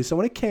 30s. So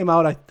when it came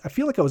out, I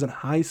feel like I was in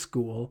high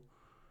school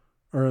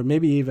or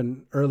maybe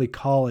even early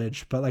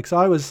college. But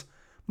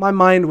my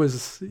mind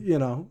was,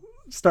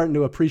 starting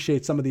to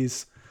appreciate some of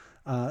these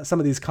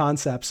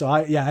concepts.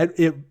 So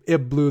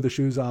it blew the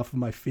shoes off of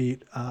my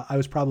feet. I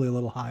was probably a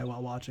little high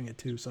while watching it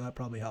too. So that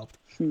probably helped.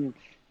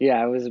 Yeah,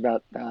 I was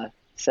about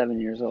 7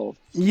 years old.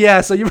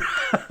 Yeah, so you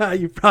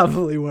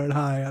probably weren't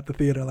high at the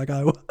theater like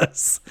I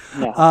was.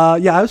 No.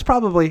 I was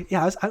probably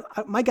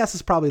my guess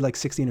is probably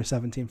 16 or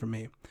 17 for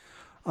me.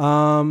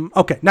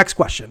 Okay, next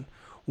question.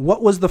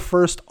 What was the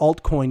first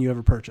altcoin you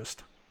ever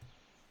purchased?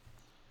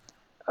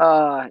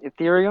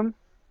 Ethereum.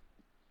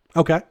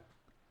 Okay.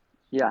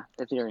 Yeah,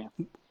 Ethereum.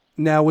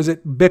 Now, was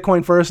it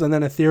Bitcoin first and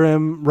then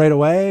Ethereum right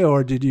away,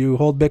 or did you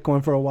hold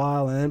Bitcoin for a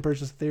while and then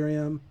purchase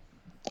Ethereum?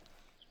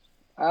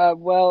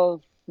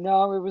 Well,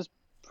 no, it was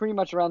pretty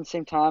much around the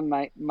same time.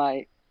 I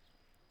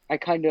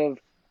kind of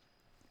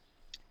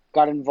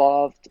got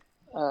involved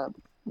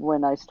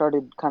when I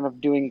started kind of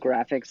doing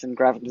graphics and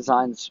graphic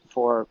designs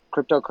for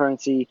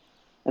cryptocurrency.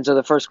 And so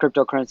the first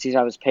cryptocurrencies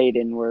I was paid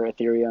in were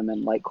Ethereum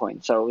and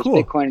Litecoin. So it was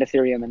cool. Bitcoin,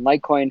 Ethereum, and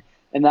Litecoin.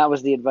 And that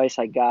was the advice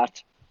I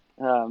got,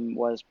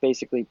 was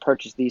basically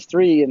purchase these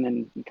three and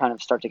then kind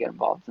of start to get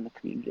involved in the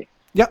community.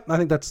 Yeah, I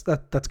think that's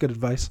good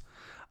advice.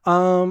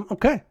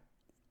 Okay.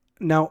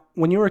 Now,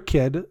 when you were a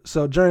kid,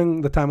 so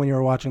during the time when you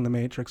were watching The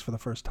Matrix for the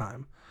first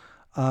time,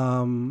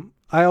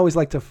 I always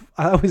like to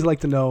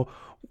know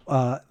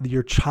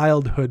your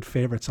childhood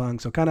favorite song.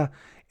 So kind of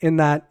in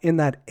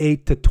that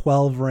 8 to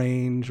 12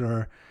 range,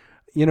 or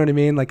you know what I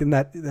mean, like in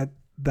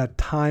that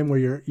time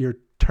where you're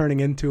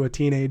turning into a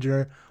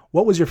teenager.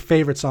 What was your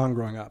favorite song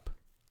growing up?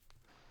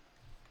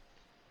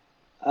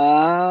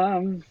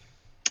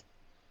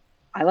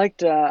 I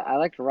liked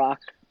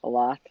rock a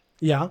lot.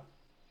 Yeah.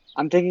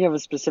 I'm thinking of a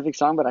specific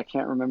song, but I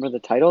can't remember the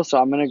title, so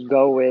I'm gonna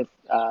go with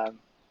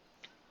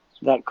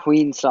that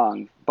Queen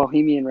song,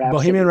 Bohemian Rhapsody.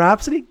 Bohemian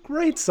Rhapsody,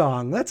 great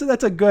song. That's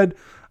a good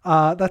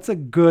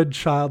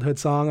childhood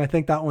song. I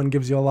think that one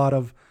gives you a lot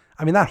of.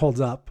 I mean, that holds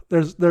up.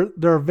 There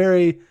are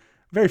very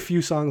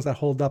few songs that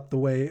hold up the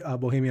way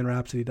Bohemian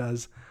Rhapsody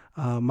does.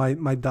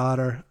 My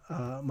daughter,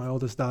 my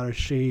oldest daughter,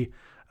 she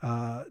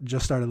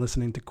just started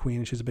listening to Queen,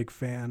 and she's a big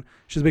fan.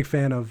 She's a big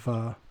fan of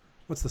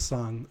what's the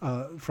song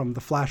from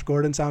the Flash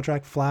Gordon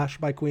soundtrack, Flash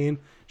by Queen.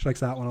 She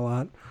likes that one a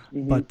lot.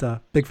 Mm-hmm.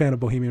 But big fan of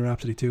Bohemian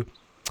Rhapsody too.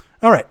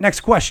 All right,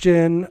 next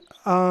question.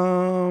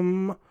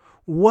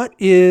 What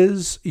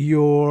is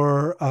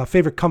your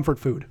favorite comfort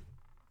food?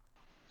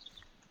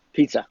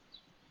 Pizza.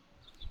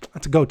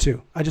 That's a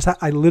go-to.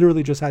 I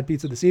literally just had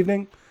pizza this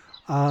evening.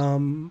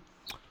 Are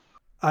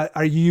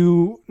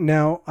you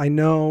now? I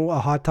know a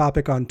hot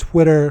topic on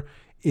Twitter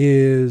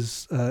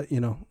is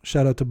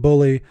shout out to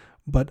Bully.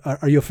 But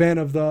are you a fan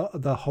of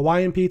the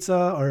Hawaiian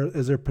pizza, or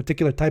is there a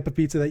particular type of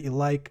pizza that you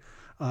like,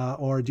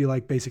 or do you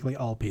like basically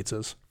all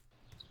pizzas?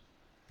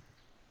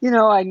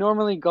 I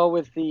normally go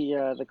with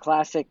the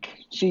classic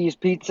cheese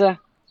pizza.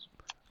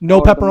 No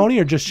or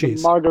pepperoni or just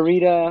cheese? The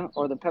margarita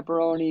or the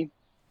pepperoni.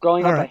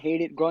 Growing All up, right. I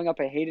hated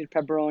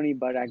pepperoni,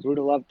 but I grew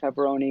to love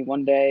pepperoni.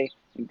 One day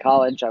in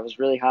college, I was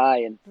really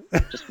high and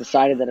just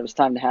decided that it was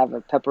time to have a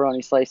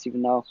pepperoni slice,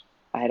 even though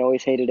I had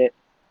always hated it,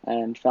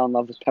 and fell in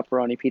love with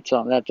pepperoni pizza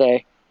on that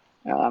day.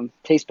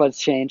 Taste buds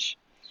change.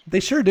 They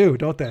sure do,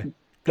 don't they?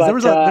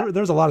 Because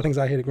there was a lot of things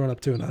I hated growing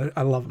up too, and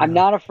I love them. I'm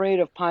not afraid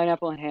of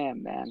pineapple and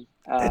ham, man.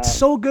 It's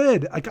so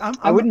good.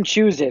 I wouldn't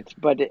choose it,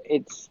 but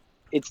it's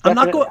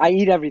definitely. I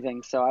eat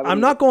everything, so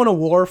I'm not going to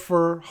war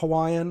for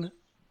Hawaiian,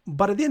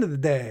 but at the end of the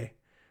day,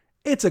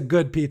 it's a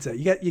good pizza.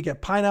 You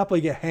get pineapple,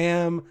 you get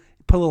ham,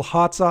 you put a little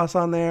hot sauce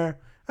on there.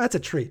 That's a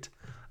treat.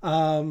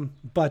 I'm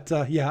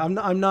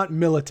not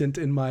militant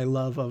in my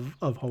love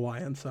of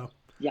Hawaiian, so.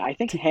 Yeah, I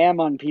think ham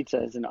on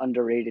pizza is an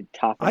underrated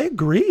topic. I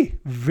agree.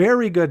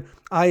 Very good.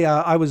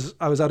 I was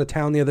out of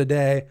town the other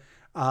day,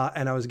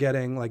 and I was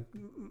getting like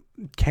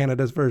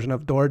Canada's version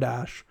of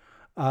DoorDash,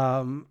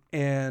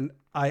 and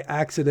I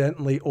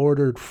accidentally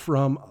ordered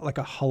from like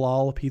a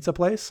halal pizza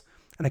place,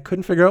 and I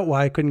couldn't figure out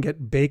why I couldn't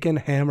get bacon,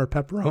 ham, or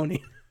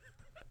pepperoni.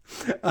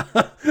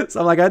 So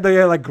I'm like, I had to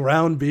get like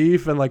ground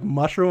beef and like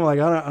mushroom. Like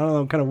I don't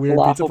know, kind of weird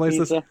pizza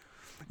places.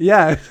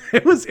 Yeah,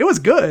 it was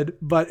good,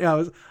 but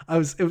yeah,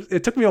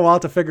 it took me a while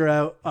to figure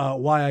out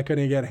why I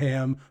couldn't get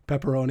ham,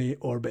 pepperoni,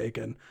 or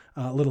bacon.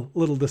 A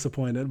little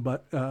disappointed,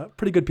 but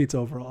pretty good pizza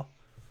overall.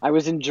 I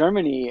was in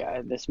Germany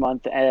this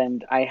month,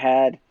 and I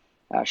had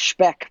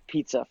Speck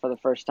pizza for the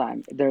first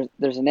time.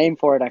 There's a name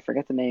for it. I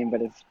forget the name,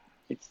 but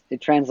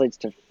it translates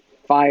to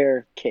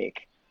fire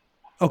cake.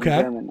 Okay.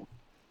 In German.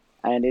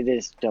 And it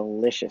is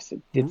delicious.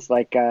 It's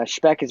like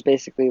Speck is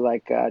basically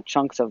like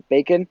chunks of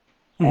bacon.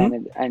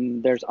 Mm-hmm.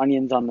 And there's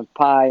onions on the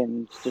pie,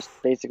 and it's just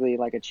basically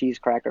like a cheese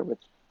cracker with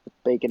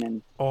bacon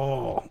and.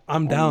 Oh,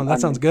 I'm down. That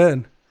sounds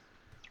good.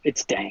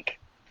 It's dank.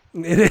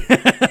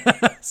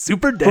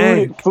 Super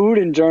dank. Food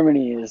in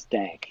Germany is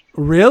dank.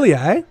 Really,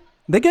 eh?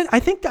 I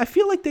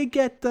feel like they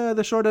get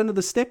the short end of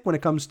the stick when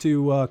it comes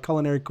to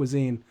culinary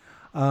cuisine.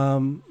 I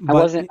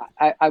wasn't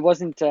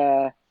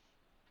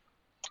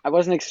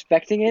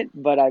expecting it,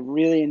 but I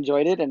really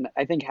enjoyed it, and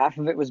I think half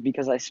of it was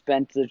because I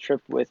spent the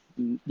trip with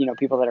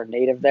people that are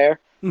native there,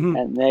 mm-hmm.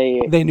 and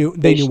they knew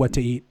what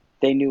to eat.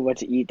 They knew what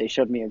to eat. They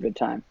showed me a good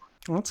time.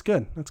 Well, that's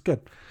good. That's good.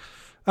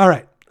 All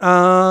right.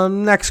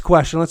 Next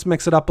question. Let's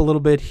mix it up a little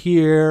bit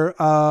here.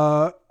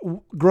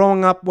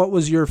 Growing up, what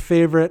was your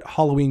favorite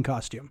Halloween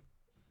costume?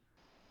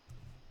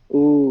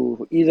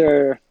 Ooh,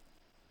 either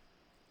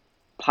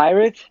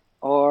pirate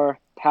or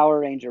Power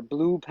Ranger,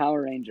 blue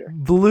Power Ranger.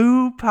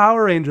 Blue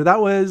Power Ranger.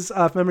 That was,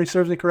 if memory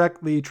serves me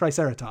correctly,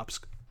 Triceratops,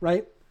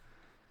 right?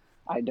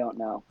 I don't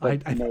know.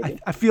 But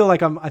I feel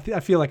like I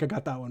feel like I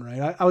got that one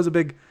right. I was a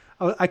big.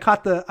 I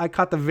caught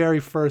the very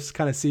first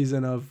kind of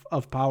season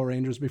of Power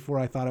Rangers before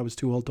I thought I was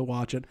too old to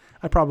watch it.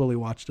 I probably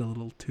watched it a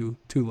little too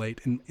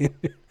late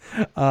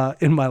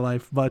in my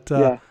life, but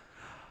yeah.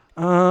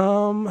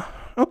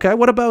 Okay.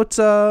 What about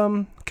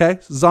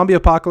zombie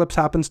apocalypse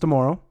happens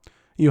tomorrow.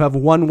 You have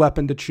one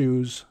weapon to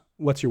choose.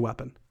 What's your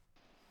weapon?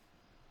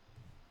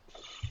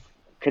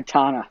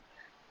 Katana.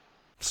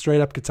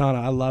 Straight up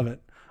katana. I love it.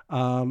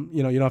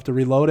 You don't have to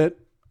reload it.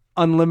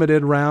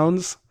 Unlimited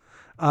rounds.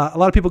 A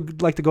lot of people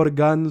like to go to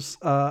guns.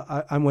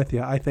 I'm with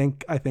you. I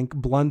think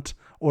blunt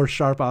or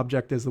sharp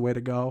object is the way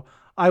to go.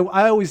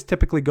 I always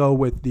typically go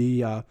with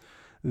the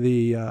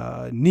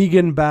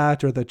Negan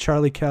bat or the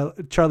Charlie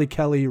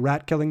Kelly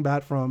rat killing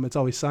bat from It's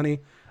Always Sunny.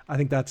 I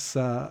think that's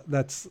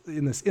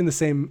in the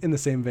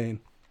same vein.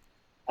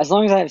 As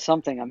long as I have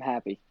something, I'm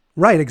happy.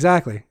 Right.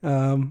 Exactly.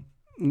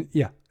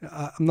 Yeah.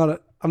 I'm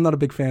not a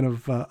big fan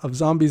of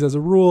zombies as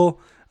a rule.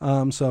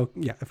 So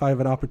yeah, if I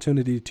have an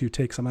opportunity to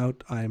take some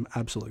out, I'm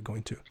absolutely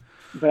going to.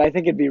 But I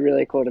think it'd be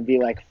really cool to be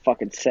like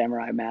fucking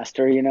Samurai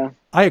Master, you know?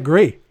 I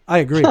agree.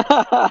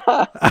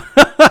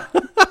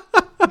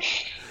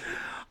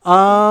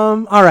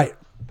 All right.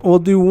 We'll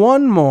do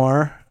one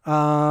more.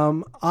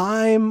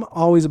 I'm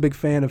always a big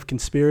fan of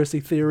conspiracy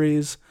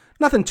theories.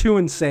 Nothing too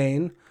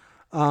insane.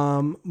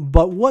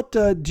 But what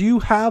do you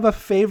have a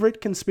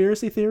favorite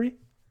conspiracy theory?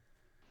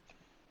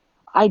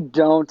 I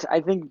don't.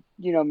 I think,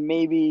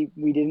 maybe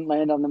we didn't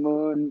land on the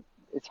moon.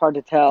 It's hard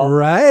to tell.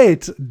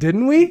 Right.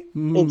 Didn't we?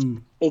 It's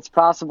Mm. it's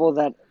possible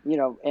that,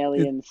 It,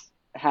 aliens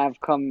have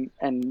come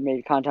and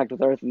made contact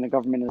with Earth and the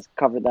government has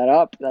covered that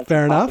up. That's a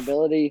fair enough.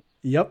 possibility.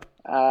 Yep.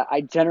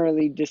 I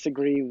generally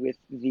disagree with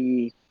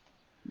the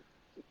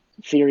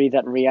theory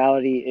that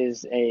reality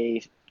is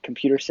a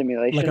computer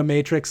Like a simulation.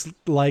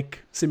 Matrix-like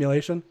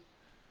simulation.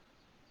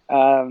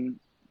 Um,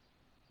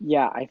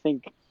 yeah, I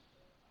think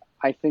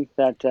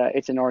that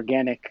it's an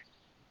organic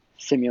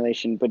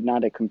simulation, but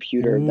not a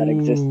computer that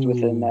exists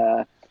within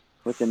Ooh.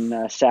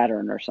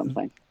 Saturn or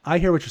something. I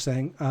hear what you're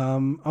saying.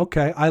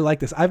 Okay, I like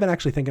this. I've been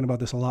actually thinking about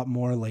this a lot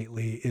more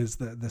lately. Is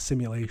the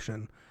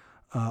simulation,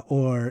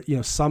 or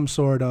some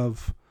sort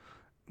of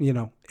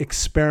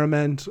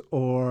experiment,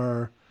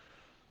 or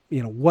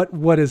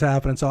what is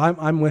happening? So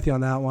I'm with you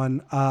on that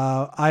one.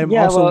 I'm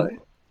Yeah, well, also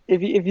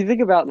if you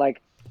think about,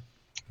 like,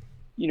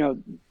 you know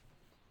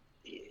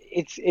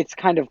it's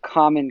kind of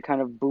common,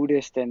 kind of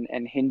Buddhist and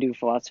Hindu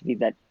philosophy,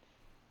 that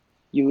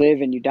you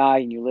live and you die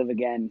and you live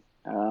again,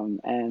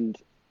 and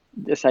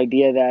this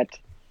idea that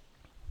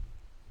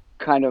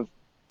kind of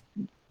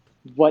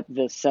what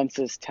the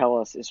senses tell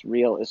us is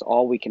real is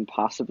all we can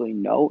possibly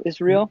know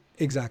is real.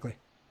 exactly.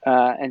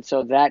 And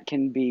so that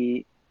can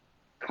be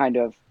kind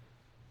of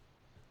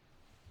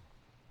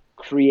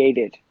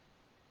created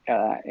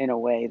in a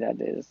way that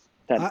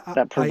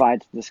I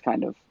provides this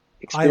kind of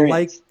I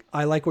like experience.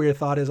 I like where your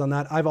thought is on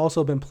that. I've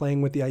also been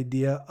playing with the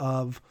idea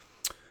of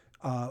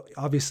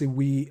obviously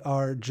we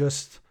are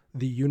just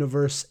the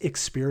universe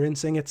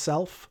experiencing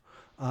itself.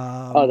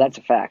 Oh, Um, that's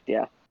a fact.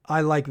 Yeah.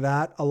 I like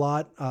that a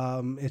lot.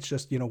 It's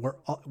just we're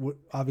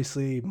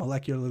obviously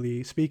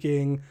molecularly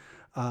speaking,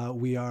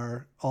 we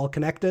are all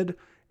connected,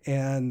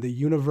 and the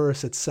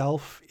universe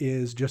itself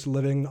is just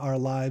living our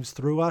lives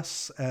through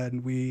us,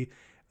 and we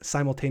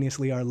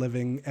simultaneously are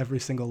living every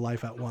single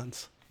life at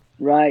once.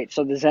 Right.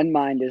 So the Zen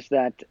mind is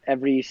that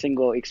every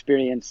single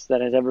experience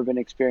that has ever been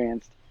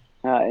experienced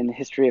in the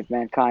history of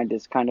mankind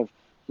is kind of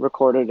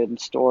recorded and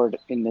stored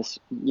in this,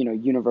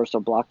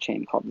 universal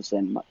blockchain called the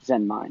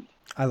Zen mind.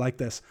 I like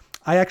this.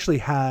 I actually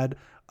had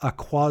a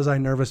quasi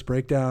nervous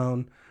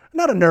breakdown.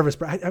 Not a nervous,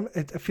 but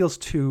it feels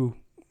too.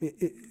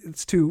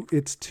 It's too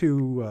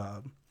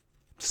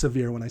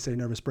severe when I say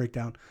nervous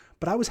breakdown.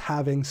 But I was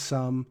having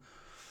some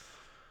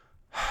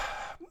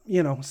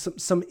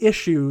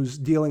issues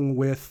dealing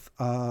with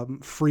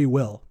free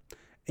will,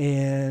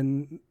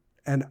 and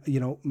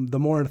the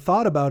more I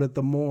thought about it,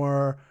 the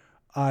more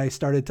I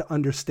started to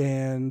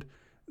understand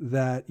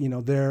that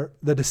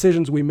the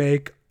decisions we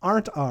make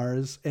aren't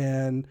ours,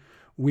 and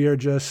we are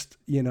just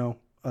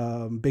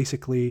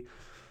basically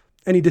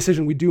any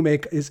decision we do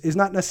make is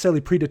not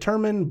necessarily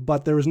predetermined,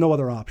 but there is no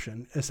other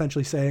option.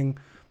 Essentially saying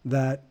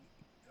that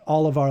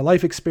all of our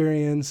life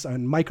experience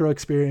and micro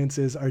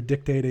experiences are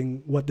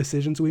dictating what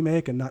decisions we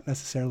make and not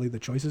necessarily the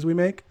choices we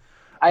make.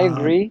 I Um,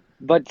 agree,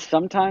 but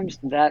sometimes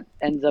that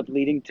ends up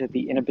leading to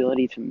the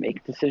inability to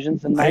make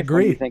decisions in I life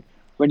when you agree. think,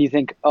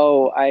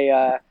 oh,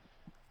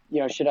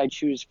 should I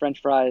choose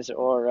French fries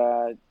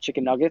or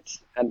chicken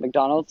nuggets at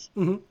McDonald's?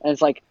 Hmm. And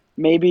it's like,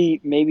 maybe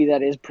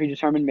that is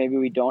predetermined. Maybe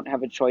we don't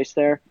have a choice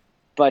there,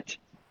 but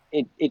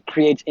it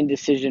creates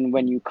indecision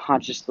when you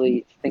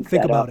consciously think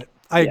Think that about up. it.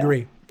 I Yeah.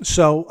 agree.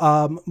 So,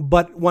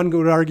 but one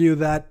could argue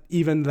that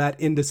even that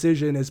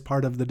indecision is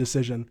part of the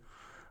decision.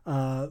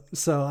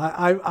 So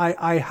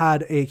I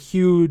had a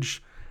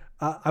huge,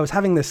 I was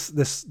having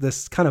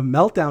this kind of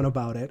meltdown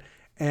about it,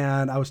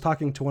 and I was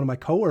talking to one of my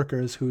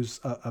coworkers who's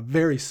a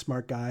very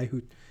smart guy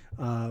who,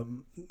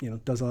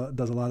 does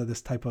a lot of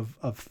this type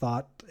of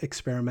thought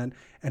experiment,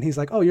 and he's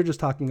like, "Oh, you're just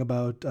talking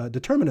about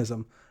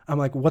determinism." I'm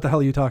like, "What the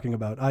hell are you talking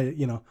about?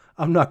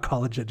 I'm not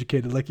college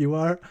educated like you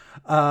are."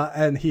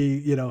 And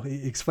he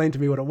explained to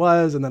me what it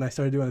was, and then I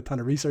started doing a ton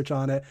of research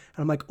on it,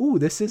 and I'm like, "Ooh,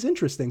 this is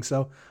interesting."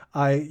 So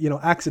I,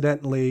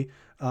 accidentally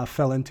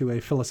fell into a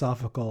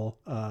philosophical,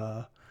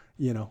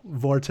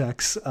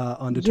 vortex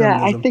on Yeah,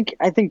 I determinism. think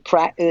I think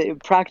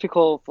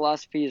practical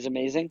philosophy is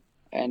amazing,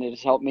 and it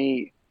has helped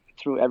me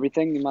through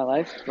everything in my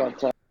life.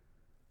 But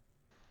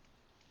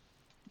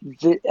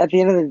at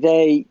the end of the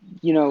day,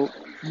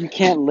 you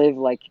can't live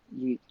like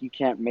you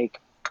can't make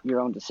your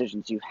own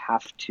decisions. You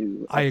have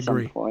to, I at some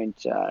agree.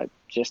 point,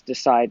 just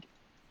decide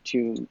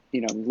to,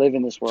 live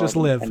in this Just world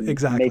live and make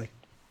exactly.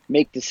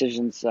 make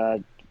decisions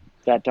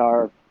that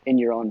are in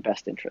your own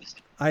best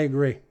interest. I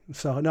agree.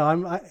 So no,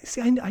 I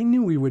see. I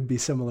knew we would be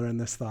similar in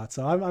this thought.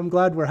 So I'm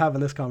glad we're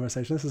having this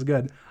conversation. This is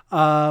good.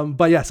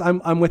 But yes,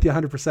 I'm with you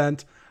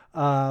 100%.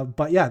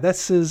 But yeah,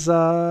 this is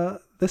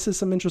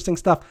some interesting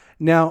stuff.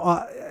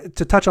 Now,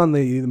 to touch on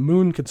the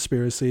moon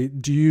conspiracy,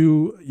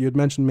 you had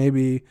mentioned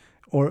maybe,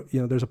 or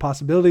there's a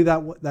possibility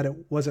that it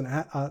wasn't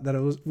that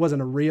it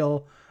wasn't a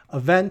real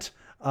event.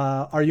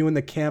 Are you in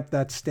the camp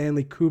that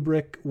Stanley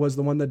Kubrick was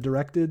the one that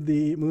directed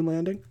the moon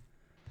landing?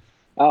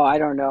 Oh, I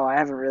don't know. I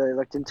haven't really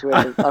looked into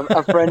it.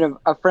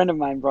 A friend of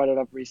mine brought it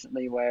up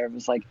recently, where it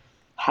was like,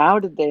 how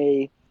did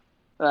they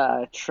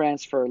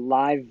transfer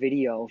live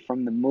video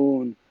from the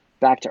moon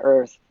back to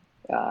Earth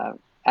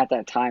at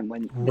that time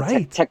when the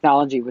Right.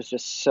 technology was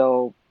just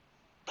so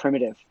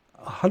primitive?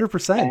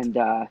 100%.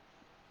 And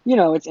you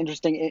know, it's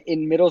interesting.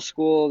 In middle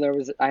school,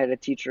 I had a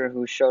teacher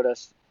who showed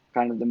us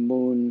kind of the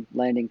moon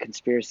landing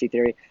conspiracy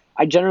theory.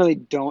 I generally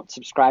don't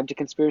subscribe to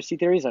conspiracy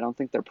theories. I don't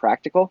think they're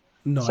practical,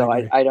 No, I so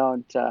agree.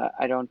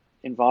 I don't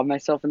involve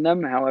myself in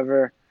them.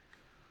 However,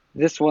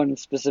 this one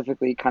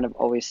specifically kind of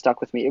always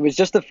stuck with me. It was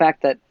just the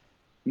fact that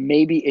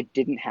maybe it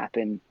didn't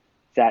happen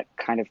that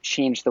kind of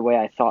changed the way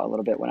I thought a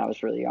little bit when I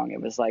was really young.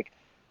 It was like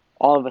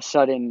all of a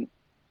sudden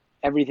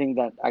everything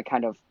that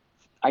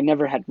I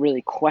never had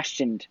really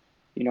questioned,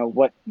 you know,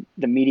 what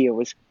the media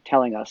was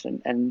telling us,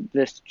 and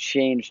this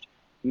changed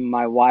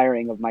my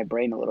wiring of my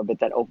brain a little bit.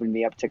 That opened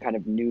me up to kind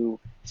of new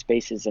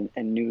spaces and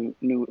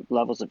new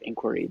levels of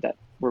inquiry that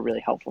were really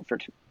helpful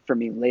for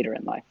me later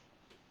in life.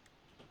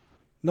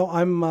 No,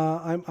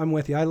 I'm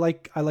with you. I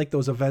like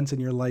those events in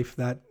your life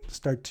that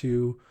start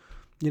to,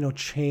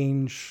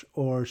 change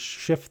or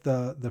shift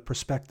the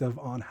perspective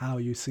on how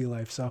you see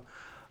life. So,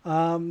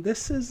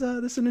 this is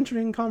an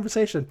interesting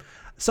conversation.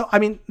 So, I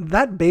mean,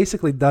 that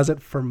basically does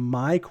it for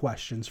my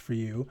questions for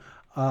you.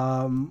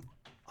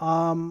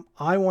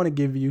 I want to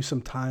give you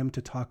some time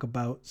to talk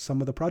about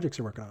some of the projects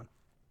you're working on.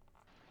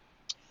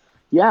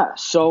 Yeah,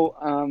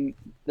 so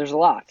there's a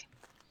lot.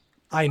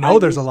 I I know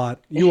there's a use lot.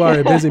 You are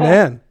a busy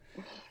man.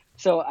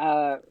 so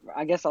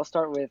I guess I'll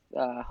start with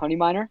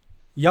Honeyminer.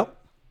 Yep.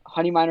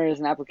 Honeyminer is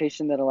an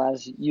application that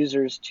allows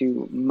users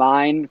to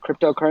mine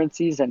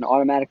cryptocurrencies and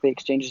automatically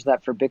exchanges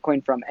that for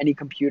Bitcoin from any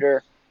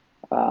computer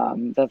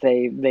that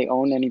they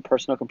own, any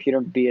personal computer,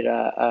 be it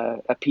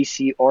a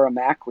PC or a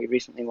Mac. We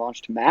recently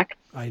launched Mac.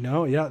 I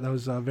know. Yeah, that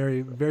was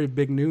very, very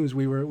big news.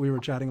 We were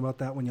chatting about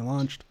that when you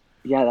launched.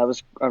 Yeah, that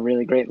was a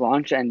really great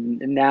launch, and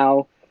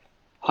now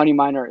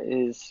Honeyminer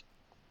is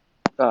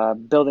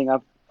building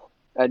up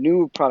a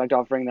new product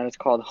offering that is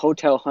called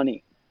Hotel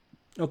Honey.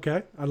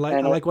 Okay, I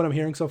And like what I'm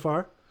hearing so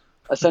far.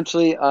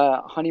 essentially,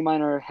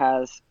 Honeyminer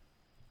has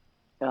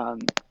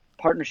um,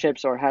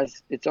 partnerships or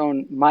has its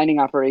own mining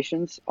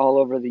operations all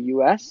over the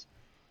US.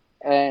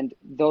 And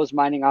those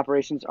mining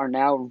operations are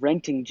now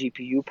renting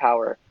GPU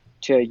power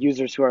to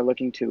users who are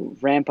looking to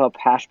ramp up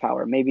hash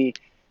power. Maybe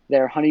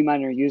they're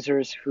Honeyminer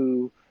users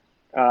who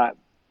uh,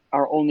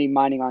 are only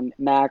mining on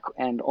Mac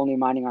and only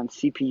mining on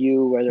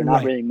CPU, where they're not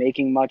Right. really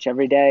making much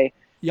every day.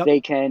 Yep.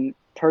 They can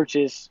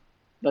purchase,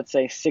 let's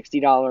say,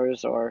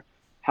 $60 or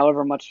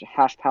however much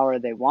hash power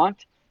they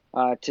want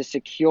to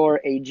secure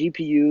a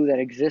GPU that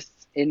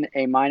exists in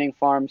a mining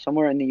farm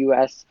somewhere in the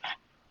US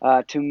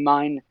to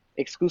mine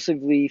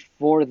exclusively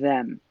for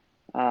them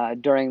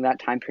during that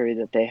time period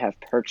that they have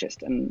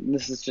purchased. And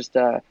this is just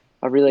a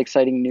really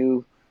exciting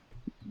new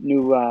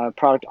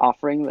product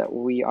offering that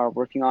we are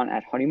working on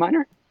at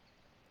Honeyminer.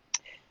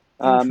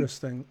 Um,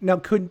 Interesting. Now,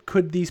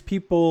 could these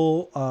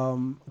people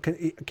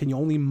can you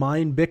only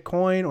mine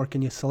Bitcoin, or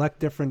can you select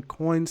different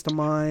coins to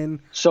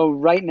mine? so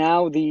right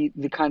now, the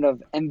kind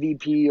of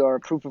MVP or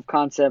proof of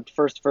concept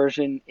first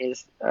version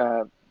is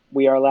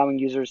we are allowing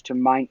users to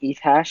mine ETH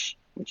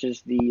which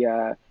is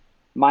the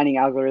mining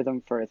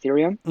algorithm for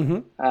Ethereum.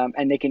 Mm-hmm.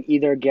 And they can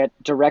either get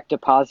direct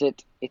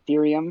deposit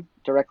Ethereum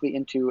directly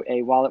into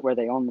a wallet where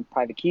they own the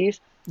private keys,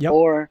 Yep.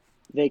 or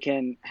they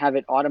can have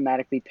it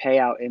automatically pay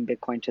out in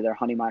Bitcoin to their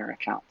Honeyminer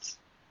accounts.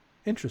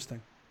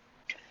 Interesting.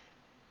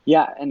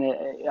 Yeah, and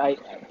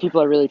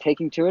people are really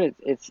taking to it.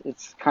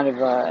 It's kind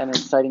of an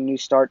exciting new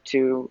start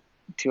to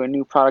a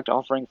new product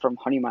offering from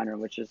Honeyminer,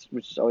 which is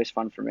always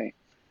fun for me.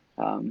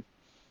 Um,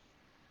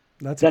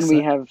 That's then we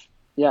exciting. have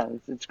yeah,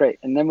 it's great.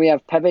 And then we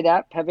have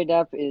PepeDApp.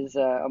 PepeDApp is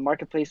a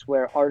marketplace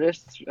where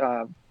artists,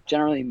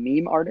 generally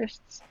meme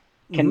artists,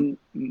 Mm-hmm.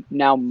 can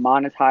now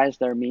monetize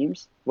their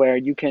memes, where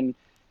you can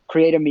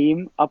create a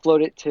meme,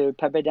 upload it to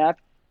PepeDApp,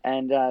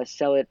 and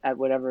sell it at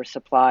whatever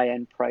supply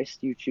and price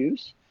you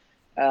choose.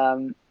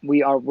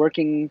 We are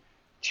working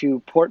to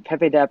port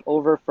PepeDApp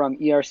over from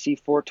ERC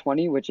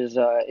 420, which is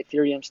a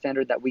Ethereum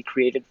standard that we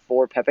created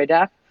for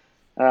PepeDApp,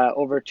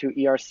 over to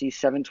ERC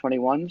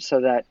 721, so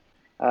that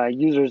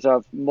users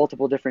of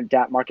multiple different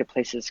DApp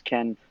marketplaces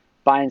can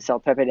buy and sell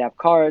PepeDApp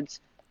cards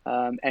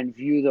and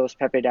view those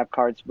PepeDApp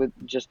cards with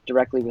just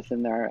directly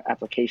within their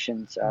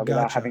applications without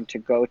Gotcha. having to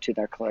go to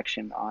their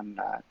collection on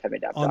On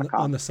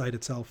PepeDApp.com. the site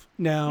itself.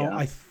 Now, Yeah.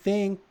 I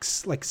think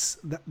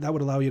that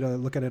would allow you to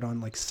look at it on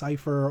like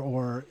Cypher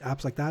or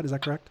apps like that. Is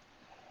that correct?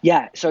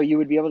 Yeah, so you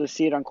would be able to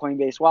see it on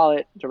Coinbase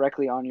Wallet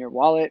directly on your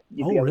wallet.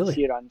 You'd Oh, be able to really?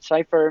 see it on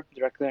Cypher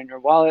directly on your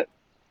wallet.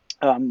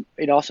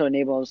 It also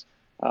enables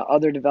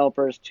other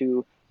developers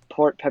to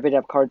port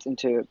PepeDApp cards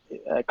into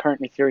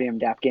current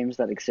Ethereum DApp games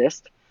that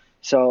exist.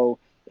 So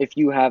if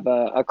you have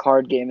a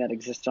card game that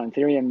exists on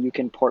Ethereum, you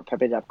can port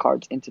PepeDApp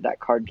cards into that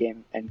card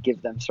game and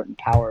give them certain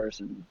powers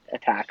and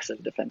attacks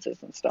and defenses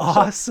and stuff. So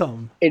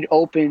Awesome. it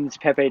opens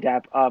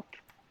PepeDApp up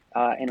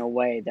in a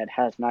way that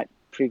has not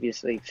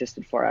previously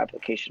existed for our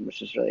application,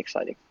 which is really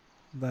exciting.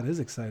 That is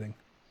exciting.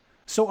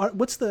 So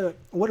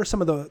what are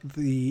some of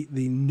the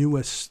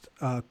newest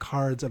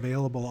cards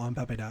available on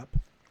PepeDApp?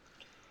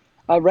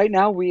 Right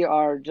now, we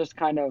are just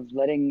kind of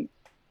letting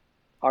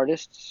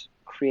artists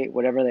create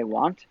whatever they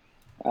want.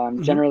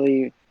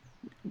 Generally,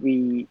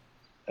 we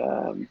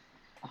hold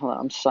on,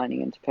 I'm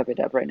signing into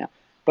PepeDApp right now.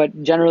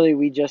 But generally,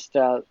 we just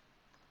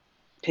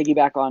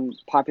piggyback on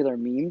popular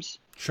memes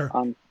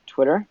on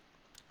Twitter.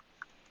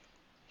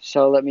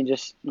 So let me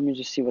just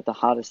see what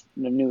the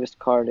newest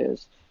card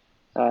is.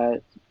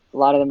 A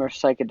lot of them are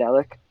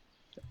psychedelic.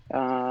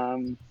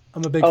 I'm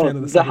a big fan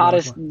of the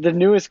hottest one. The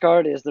newest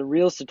card is the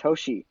Real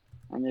Satoshi,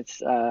 and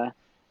it's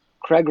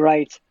Craig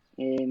Wright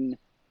in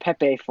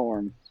Pepe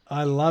form.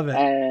 I love it.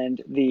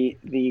 And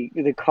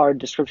the card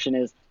description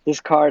is, this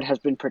card has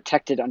been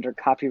protected under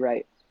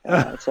copyright.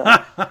 So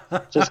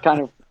just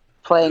kind of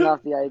playing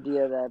off the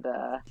idea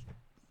that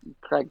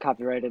Craig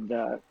copyrighted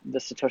the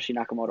Satoshi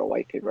Nakamoto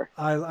white paper.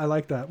 I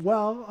like that.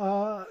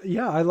 Well,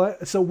 yeah, I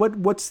like. So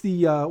what's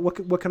the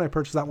what can I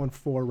purchase that one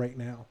for right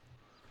now?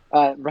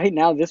 Right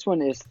now, this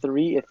one is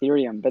 3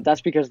 Ethereum, but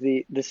that's because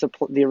the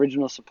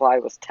original supply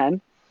was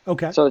 10.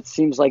 Okay. So it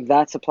seems like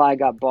that supply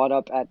got bought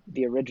up at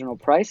the original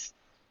price,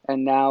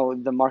 and now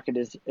the market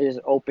is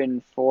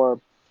open for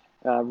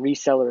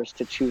resellers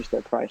to choose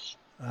their price.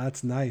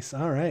 That's nice.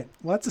 All right.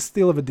 Well, that's a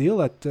steal of a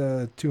deal at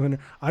 200.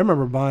 I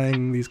remember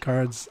buying these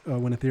cards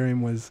when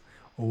Ethereum was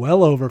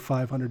well over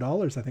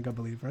 $500. I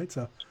believe, right?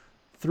 So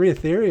 3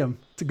 Ethereum.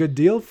 It's a good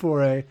deal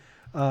for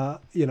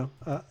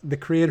the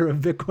creator of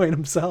Bitcoin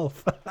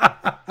himself.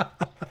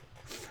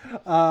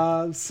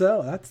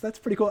 So that's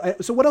pretty cool.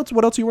 So what else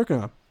are you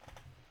working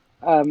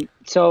on?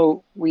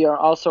 So we are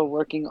also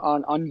working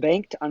on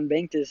Unbanked.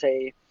 Unbanked is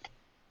a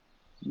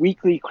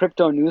weekly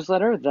crypto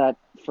newsletter that,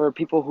 for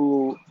people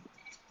who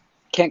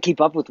can't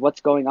keep up with what's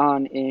going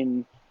on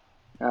in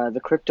the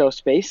crypto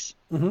space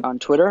on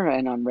Twitter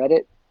and on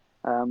Reddit,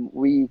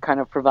 we kind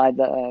of provide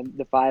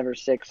the 5 or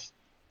 6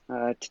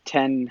 to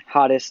 10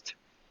 hottest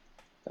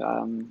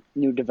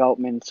new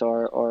developments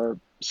or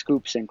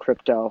scoops in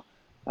crypto,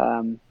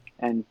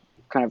 and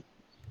kind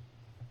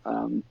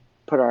of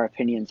put our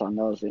opinions on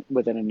those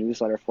within a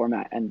newsletter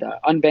format. And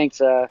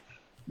Unbanked's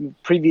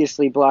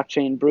previously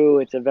Blockchain Brew.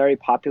 It's a very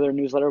popular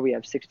newsletter. We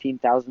have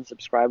 16,000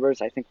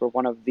 subscribers. I think we're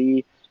one of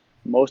the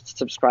most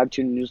subscribed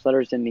to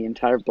newsletters in the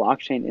entire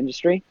blockchain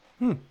industry.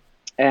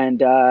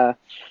 And I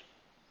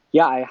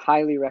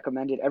highly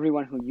recommend it.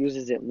 Everyone who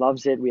uses it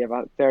loves it. We have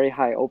a very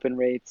high open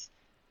rates.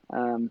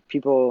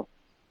 People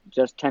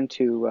just tend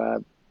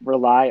to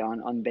rely on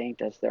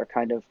Unbanked as their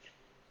kind of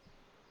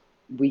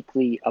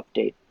weekly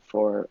update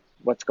for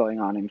what's going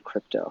on in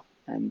crypto,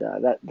 and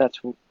that's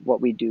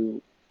what we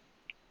do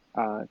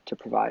to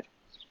provide.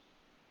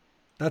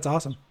 That's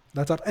awesome.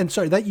 And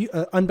sorry, that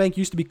Unbanked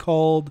used to be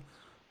called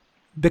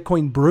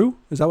Bitcoin Brew.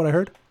 Is that what I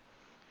heard?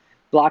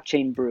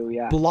 Blockchain Brew,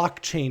 yeah.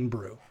 Blockchain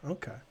Brew.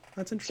 Okay,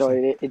 that's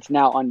interesting. So it's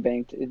now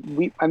Unbanked.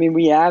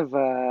 We have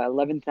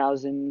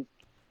 11,000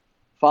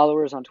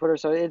 followers on Twitter,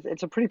 so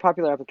it's a pretty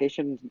popular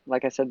application.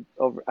 Like I said,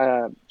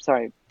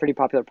 pretty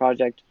popular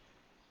project.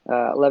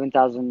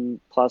 11,000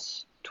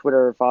 plus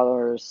Twitter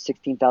followers,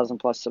 16,000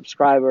 plus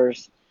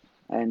subscribers,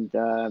 and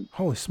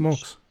holy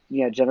smokes!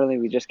 Yeah, generally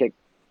we just get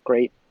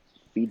great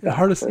feedback.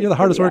 You're the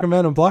hardest working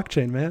man on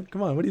blockchain, man.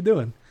 Come on, what are you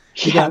doing?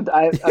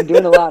 I'm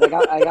doing a lot.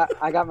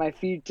 I got my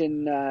feet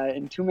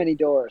in too many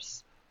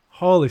doors.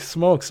 Holy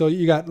smokes! So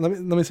you got let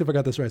me see if I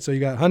got this right. So you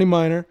got Honey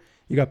Miner,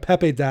 you got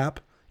PepeDApp,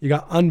 you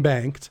got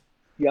Unbanked.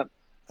 Yep.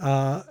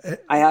 I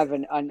have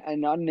an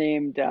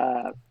unnamed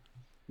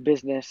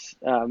business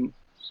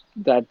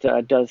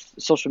that does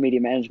social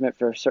media management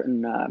for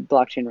certain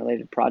blockchain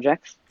related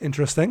projects.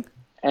 Interesting.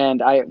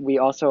 And we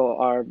also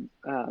are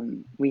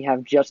we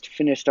have just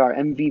finished our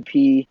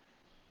MVP,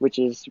 which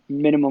is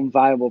minimum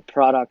viable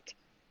product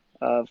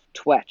of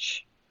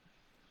Twetch.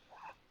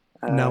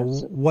 Now,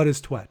 what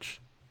is Twetch?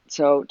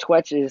 So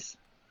Twetch is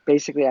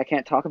basically, I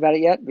can't talk about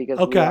it yet because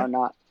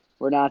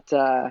we're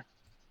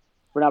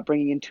not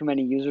bringing in too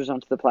many users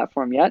onto the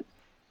platform yet.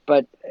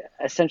 But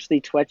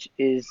essentially, Twetch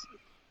is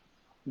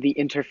the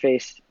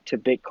interface to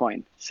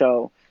Bitcoin.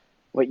 So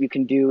what you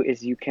can do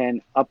is you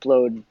can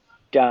upload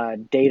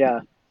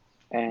data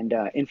and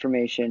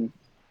information,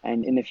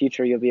 and in the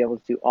future you'll be able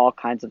to do all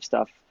kinds of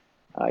stuff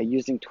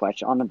using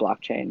Twetch on the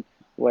blockchain,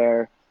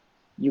 where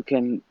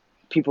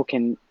people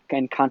can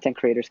and content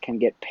creators can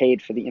get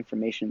paid for the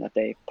information that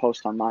they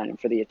post online and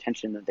for the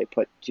attention that they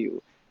put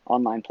to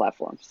online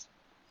platforms.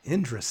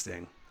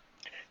 Interesting.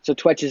 So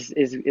Twetch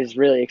is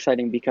really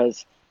exciting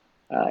because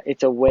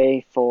it's a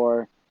way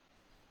for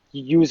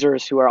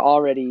users who are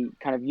already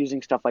kind of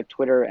using stuff like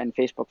Twitter and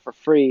Facebook for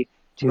free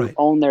to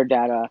own their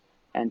data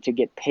and to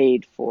get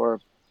paid for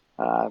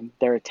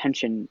their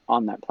attention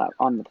on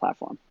the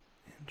platform.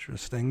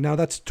 Interesting. Now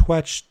that's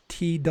Twetch,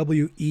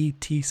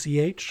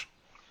 TWETCH.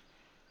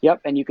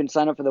 Yep, and you can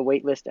sign up for the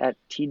waitlist at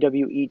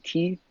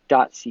twet.ch.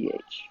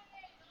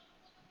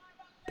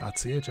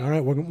 .ch. All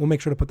right, we'll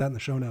make sure to put that in the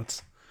show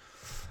notes.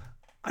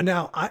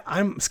 Now,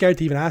 I'm scared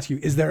to even ask you,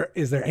 is there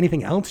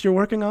anything else you're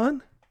working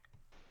on?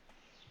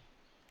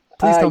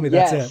 Please tell me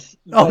yes, that's it.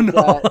 Oh,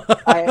 no.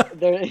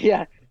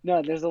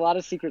 no, there's a lot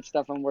of secret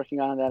stuff I'm working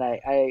on that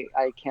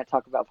I can't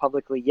talk about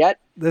publicly yet.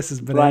 This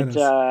is bananas.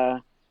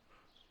 But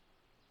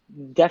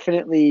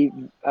definitely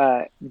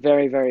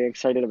very, very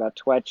excited about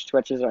Twetch.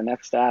 Twetch is our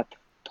next app,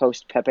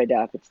 post Pepe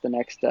Dap. It's the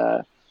next,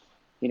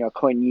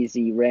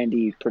 Koinese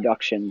Randy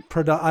production.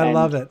 I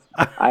love it.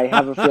 I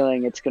have a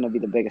feeling it's going to be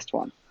the biggest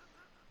one.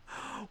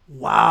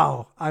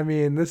 Wow. I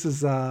mean, this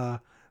is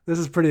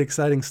pretty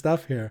exciting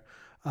stuff here.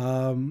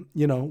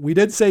 We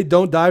did say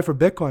don't die for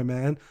Bitcoin,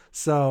 man.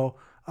 So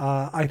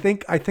I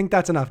think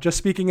that's enough. Just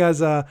speaking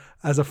as a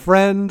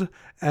friend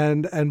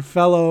and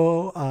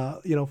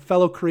fellow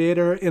fellow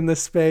creator in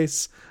this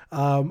space,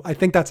 I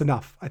think that's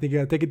enough. I think you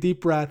got to take a deep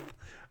breath.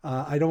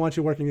 I don't want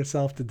you working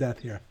yourself to death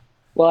here.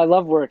 Well, I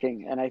love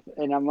working, and I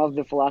love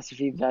the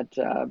philosophy that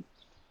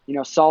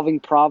solving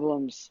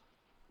problems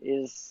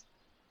is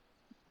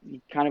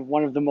kind of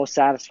one of the most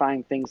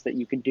satisfying things that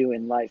you can do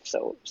in life.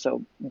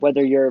 So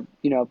whether you're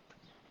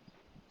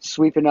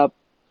sweeping up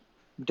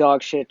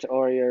dog shit,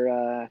 or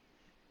you're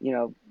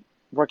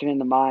working in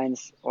the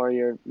mines, or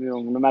you're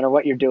no matter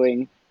what you're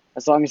doing,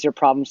 as long as you're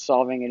problem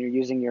solving and you're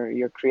using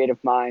your creative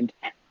mind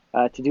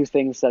to do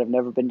things that have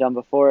never been done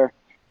before,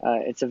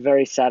 it's a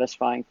very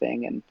satisfying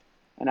thing, and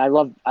I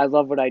love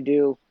what I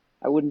do.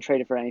 I wouldn't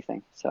trade it for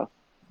anything. So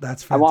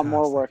that's fantastic. I want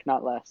more work,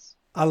 not less.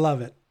 I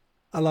love it,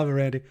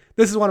 Randy.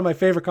 This is one of my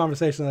favorite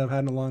conversations that I've had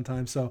in a long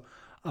time. So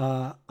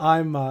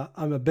I'm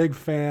a big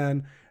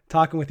fan.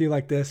 Talking with you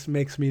like this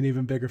makes me an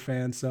even bigger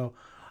fan. So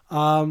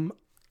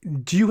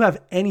do you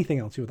have anything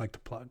else you would like to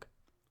plug?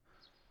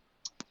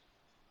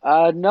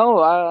 No,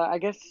 I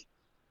guess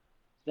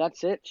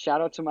that's it.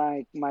 Shout out to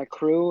my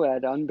crew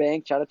at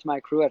Unbanked. Shout out to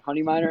my crew at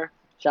Honeyminer.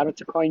 Shout out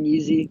to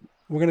Koinese.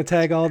 We're going to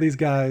tag all these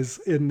guys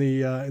in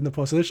the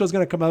post. So this show's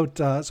going to come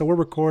out. So we're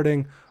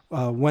recording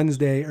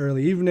Wednesday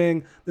early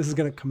evening. This is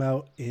going to come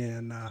out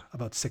in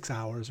about 6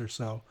 hours or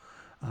so.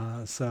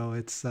 So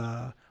it's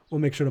we'll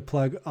make sure to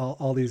plug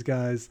all these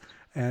guys,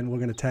 and we're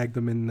going to tag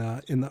them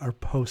in our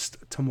post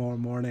tomorrow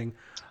morning.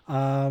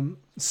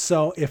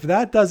 So if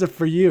that does it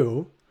for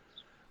you,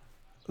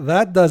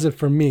 that does it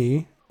for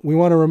me. We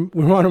want to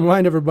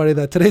remind everybody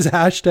that today's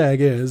hashtag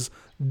is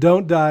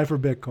Don't Die for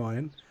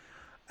Bitcoin.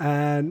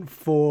 And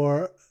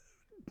for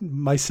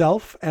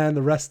myself and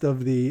the rest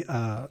of the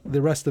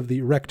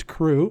Wrecked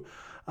crew,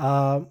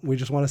 we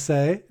just want to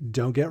say,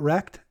 don't get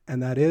wrecked,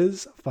 and that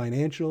is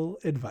financial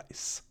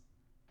advice.